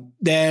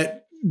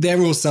 They're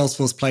all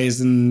Salesforce players,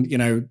 and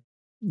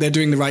they're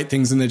doing the right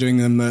things and they're doing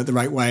them the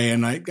right way.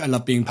 And I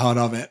love being part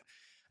of it.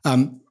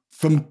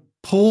 From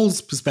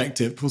Paul's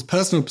perspective, Paul's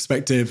personal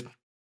perspective,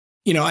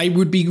 I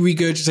would be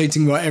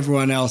regurgitating what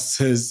everyone else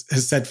has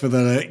said for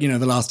the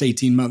last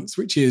 18 months,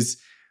 which is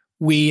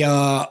we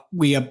are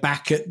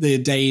back at the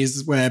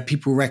days where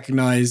people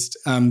recognized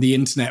the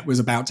internet was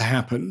about to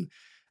happen.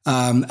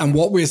 And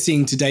what we're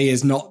seeing today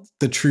is not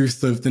the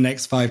truth of the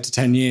next 5 to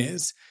 10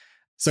 years.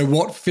 So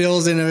what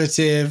feels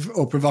innovative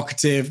or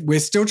provocative, we're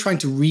still trying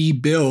to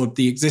rebuild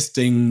the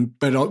existing,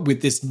 but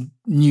with this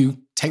new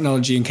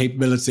technology and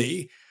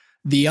capability.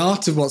 The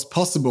art of what's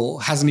possible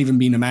hasn't even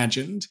been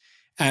imagined.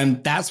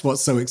 And that's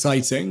what's so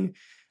exciting.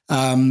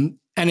 And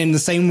in the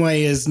same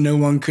way as no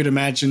one could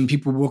imagine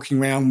people walking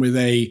around with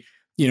a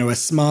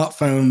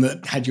smartphone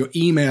that had your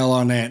email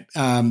on it,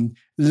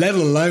 let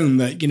alone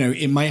that,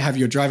 it might have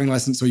your driving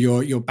license or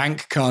your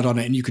bank card on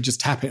it and you could just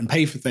tap it and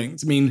pay for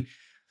things. I mean,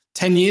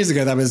 10 years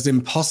ago, that was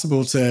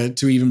impossible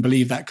to even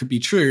believe that could be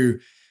true.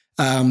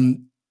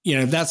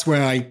 That's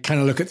where I kind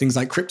of look at things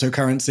like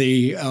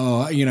cryptocurrency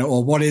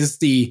or what is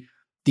the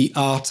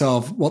art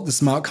of what the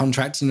smart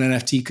contract and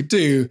NFT could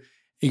do.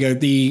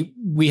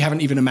 We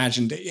haven't even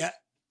imagined it yet.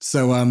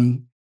 So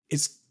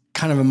it's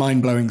kind of a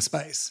mind-blowing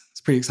space.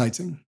 It's pretty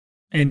exciting.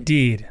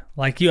 Indeed.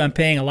 Like you, I'm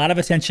paying a lot of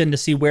attention to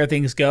see where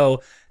things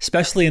go,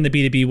 especially in the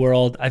B2B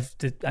world.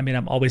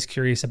 I'm always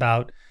curious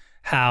about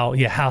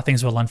how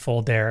things will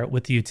unfold there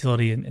with the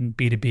utility in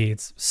B2B.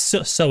 It's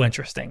so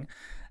interesting.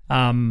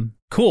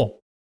 Cool.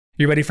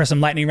 You ready for some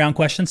lightning round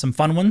questions, some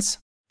fun ones?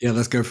 Yeah,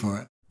 let's go for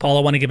it. Paul,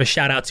 I want to give a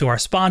shout out to our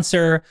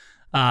sponsor,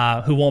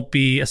 who won't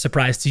be a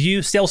surprise to you.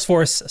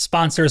 Salesforce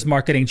sponsors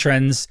Marketing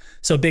Trends.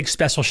 So big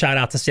special shout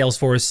out to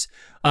Salesforce.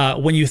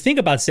 When you think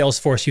about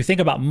Salesforce, you think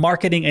about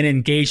marketing and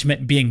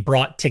engagement being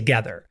brought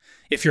together.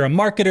 If you're a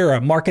marketer or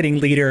a marketing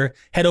leader,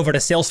 head over to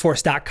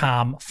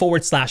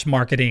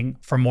salesforce.com/marketing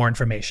for more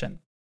information.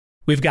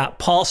 We've got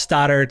Paul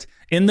Stoddart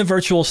in the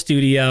virtual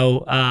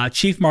studio,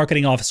 Chief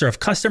Marketing Officer of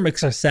Customer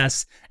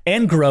Success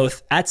and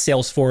Growth at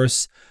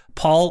Salesforce.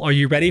 Paul, are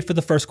you ready for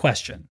the first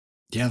question?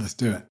 Yeah, let's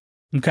do it.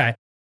 Okay.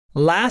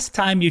 Last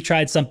time you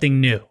tried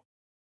something new?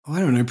 I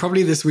don't know,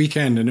 probably this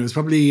weekend, and it was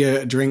probably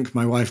a drink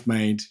my wife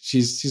made.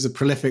 She's a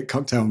prolific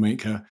cocktail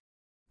maker.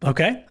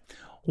 Okay.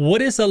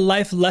 What is a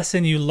life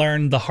lesson you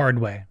learned the hard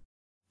way?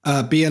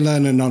 Be a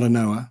learner, not a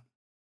knower.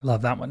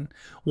 Love that one.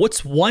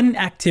 What's one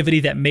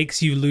activity that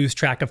makes you lose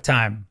track of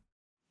time?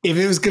 If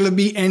it was going to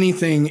be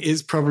anything,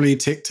 it's probably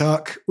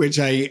TikTok, which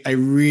I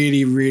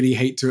really, really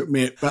hate to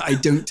admit, but I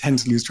don't tend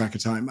to lose track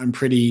of time. I'm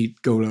pretty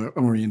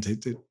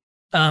goal-oriented.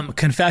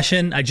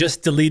 Confession, I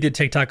just deleted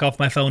TikTok off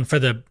my phone for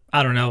the,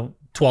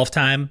 12th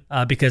time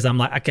because I'm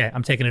like, okay,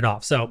 I'm taking it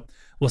off. So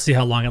we'll see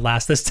how long it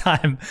lasts this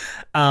time.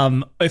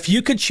 If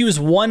you could choose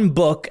one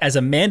book as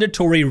a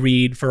mandatory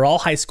read for all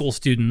high school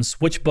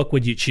students, which book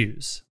would you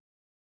choose?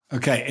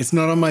 Okay, it's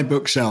not on my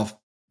bookshelf,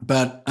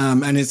 but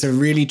and it's a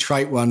really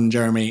trite one,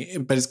 Jeremy,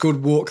 but it's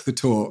called Walk the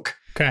Talk.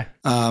 Okay.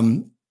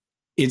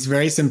 It's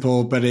very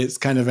simple, but it's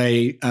kind of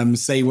a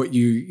say what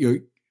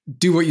you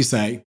do what you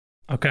say.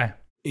 Okay.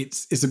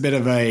 It's a bit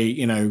of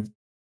a,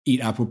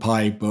 eat apple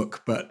pie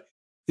book, but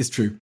it's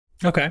true.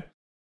 Okay.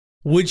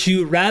 Would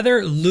you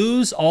rather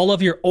lose all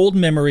of your old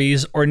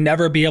memories or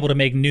never be able to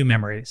make new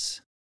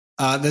memories?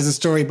 There's a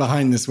story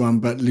behind this one,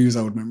 but lose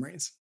old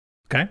memories.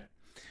 Okay.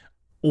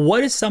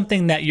 What is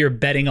something that you're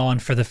betting on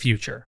for the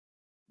future?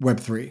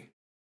 Web3.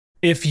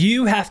 If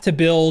you have to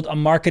build a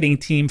marketing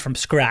team from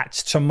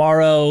scratch,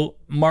 tomorrow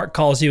Mark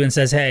calls you and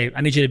says, hey,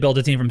 I need you to build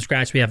a team from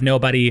scratch. We have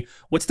nobody.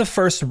 What's the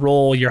first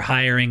role you're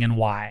hiring and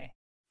why?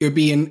 It would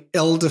be an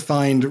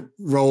ill-defined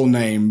role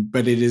name,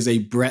 but it is a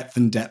breadth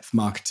and depth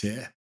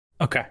marketeer.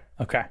 Okay.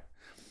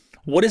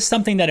 What is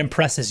something that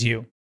impresses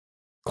you?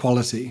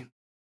 Quality.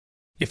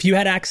 If you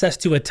had access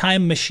to a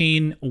time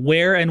machine,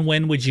 where and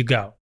when would you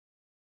go?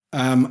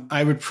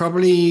 I would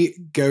probably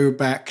go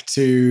back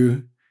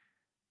to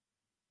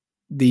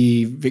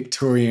the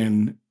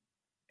Victorian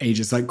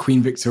ages, like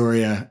Queen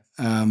Victoria.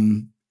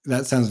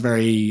 That sounds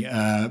very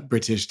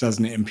British,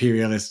 doesn't it?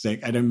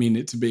 Imperialistic. I don't mean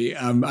it to be.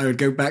 I would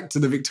go back to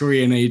the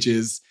Victorian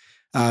ages.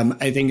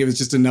 I think it was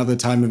just another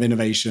time of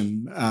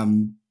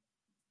innovation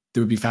that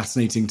would be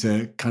fascinating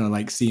to kind of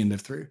like see and live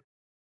through.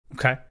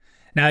 Okay.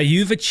 Now,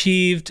 you've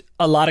achieved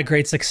a lot of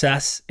great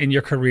success in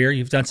your career.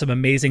 You've done some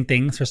amazing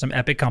things for some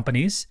epic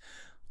companies.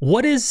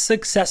 What is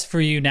success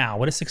for you now?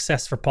 What is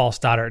success for Paul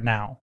Stoddart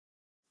now?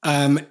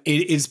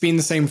 It's been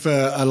the same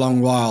for a long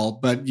while,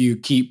 but you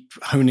keep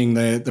honing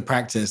the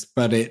practice.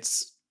 But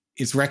it's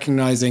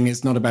recognizing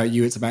it's not about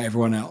you; it's about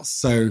everyone else.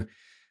 So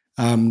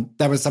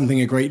that was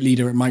something a great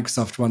leader at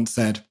Microsoft once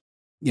said.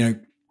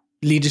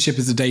 Leadership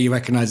is the day you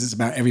recognize it's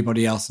about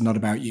everybody else and not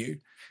about you.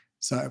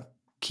 So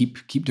keep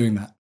doing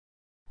that.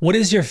 What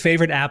is your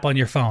favorite app on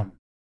your phone?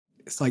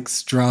 It's like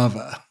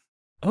Strava.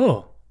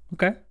 Oh,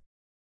 okay.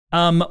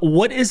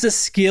 What is a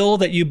skill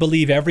that you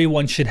believe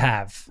everyone should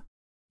have?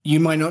 You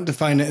might not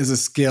define it as a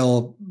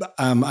skill. But,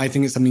 I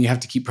think it's something you have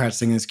to keep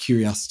practicing is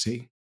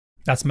curiosity.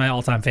 That's my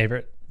all-time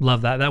favorite.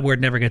 Love that. That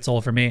word never gets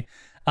old for me.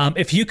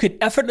 If you could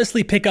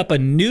effortlessly pick up a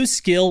new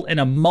skill in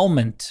a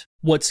moment,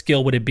 what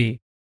skill would it be?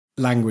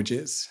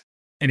 Languages.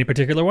 Any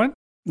particular one?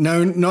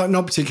 No,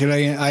 not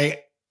particularly.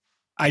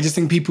 I just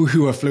think people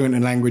who are fluent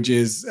in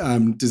languages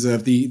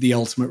deserve the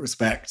ultimate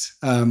respect.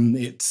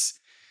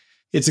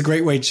 It's a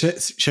great way to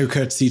show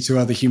courtesy to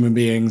other human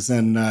beings.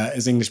 And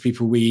as English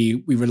people,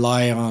 we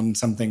rely on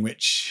something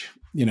which,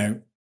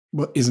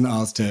 what isn't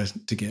ours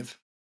to give.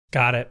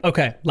 Got it.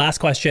 Okay, last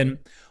question.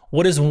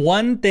 What is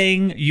one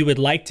thing you would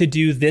like to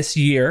do this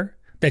year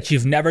that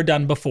you've never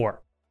done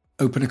before?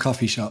 Open a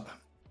coffee shop.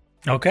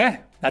 Okay,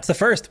 that's the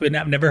first. We've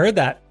never heard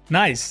that.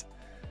 Nice.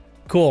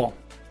 Cool.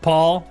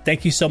 Paul,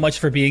 thank you so much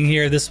for being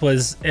here. This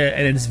was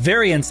a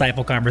very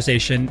insightful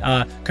conversation.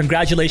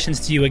 Congratulations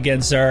to you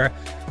again, sir.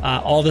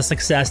 All the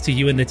success to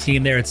you and the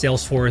team there at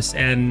Salesforce.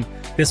 And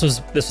this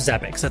was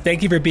epic. So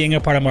thank you for being a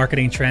part of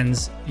Marketing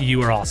Trends.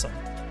 You are awesome.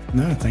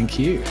 No, thank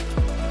you.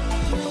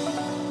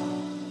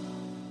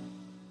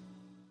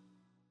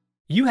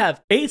 You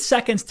have 8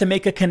 seconds to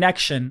make a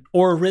connection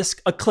or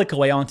risk a click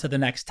away onto the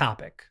next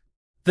topic.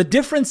 The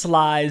difference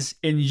lies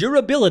in your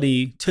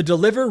ability to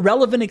deliver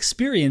relevant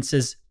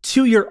experiences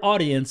to your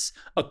audience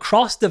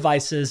across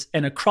devices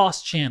and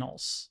across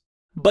channels.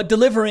 But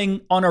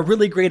delivering on a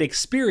really great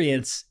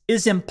experience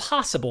is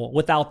impossible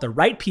without the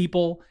right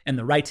people and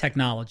the right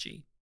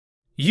technology.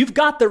 You've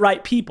got the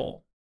right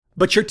people,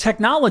 but your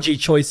technology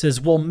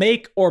choices will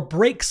make or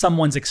break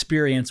someone's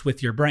experience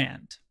with your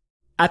brand.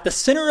 At the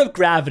center of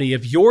gravity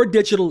of your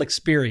digital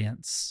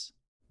experience,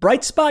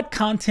 Brightspot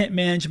Content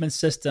Management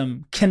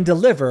System can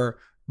deliver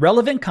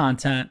relevant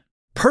content,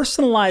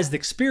 personalized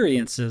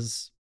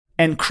experiences,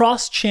 and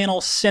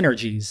cross-channel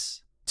synergies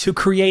to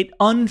create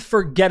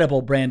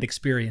unforgettable brand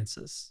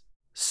experiences,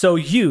 so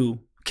you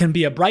can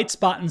be a bright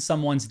spot in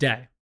someone's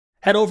day.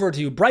 Head over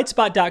to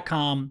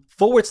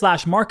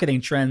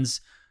brightspot.com/marketing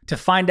trends to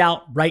find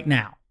out right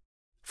now.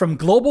 From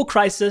global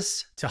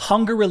crisis to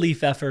hunger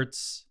relief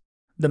efforts,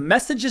 the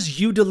messages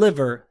you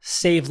deliver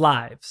save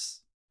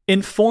lives,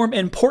 inform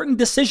important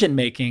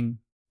decision-making,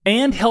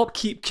 and help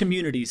keep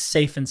communities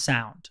safe and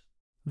sound.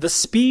 The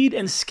speed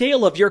and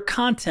scale of your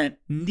content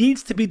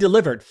needs to be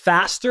delivered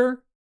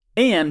faster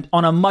and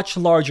on a much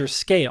larger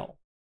scale.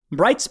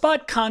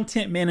 Brightspot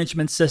Content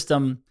Management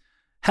System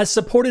has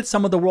supported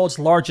some of the world's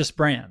largest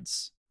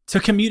brands to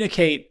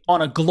communicate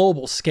on a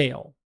global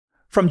scale.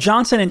 From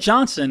Johnson &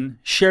 Johnson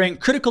sharing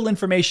critical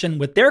information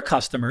with their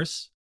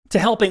customers to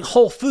helping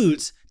Whole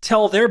Foods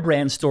tell their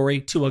brand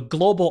story to a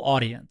global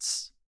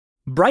audience.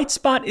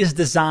 Brightspot is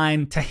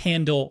designed to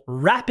handle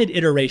rapid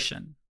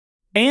iteration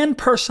and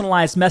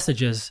personalized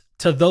messages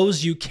to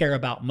those you care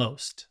about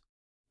most.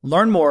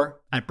 Learn more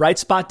at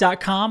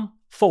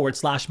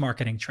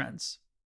brightspot.com/marketing trends.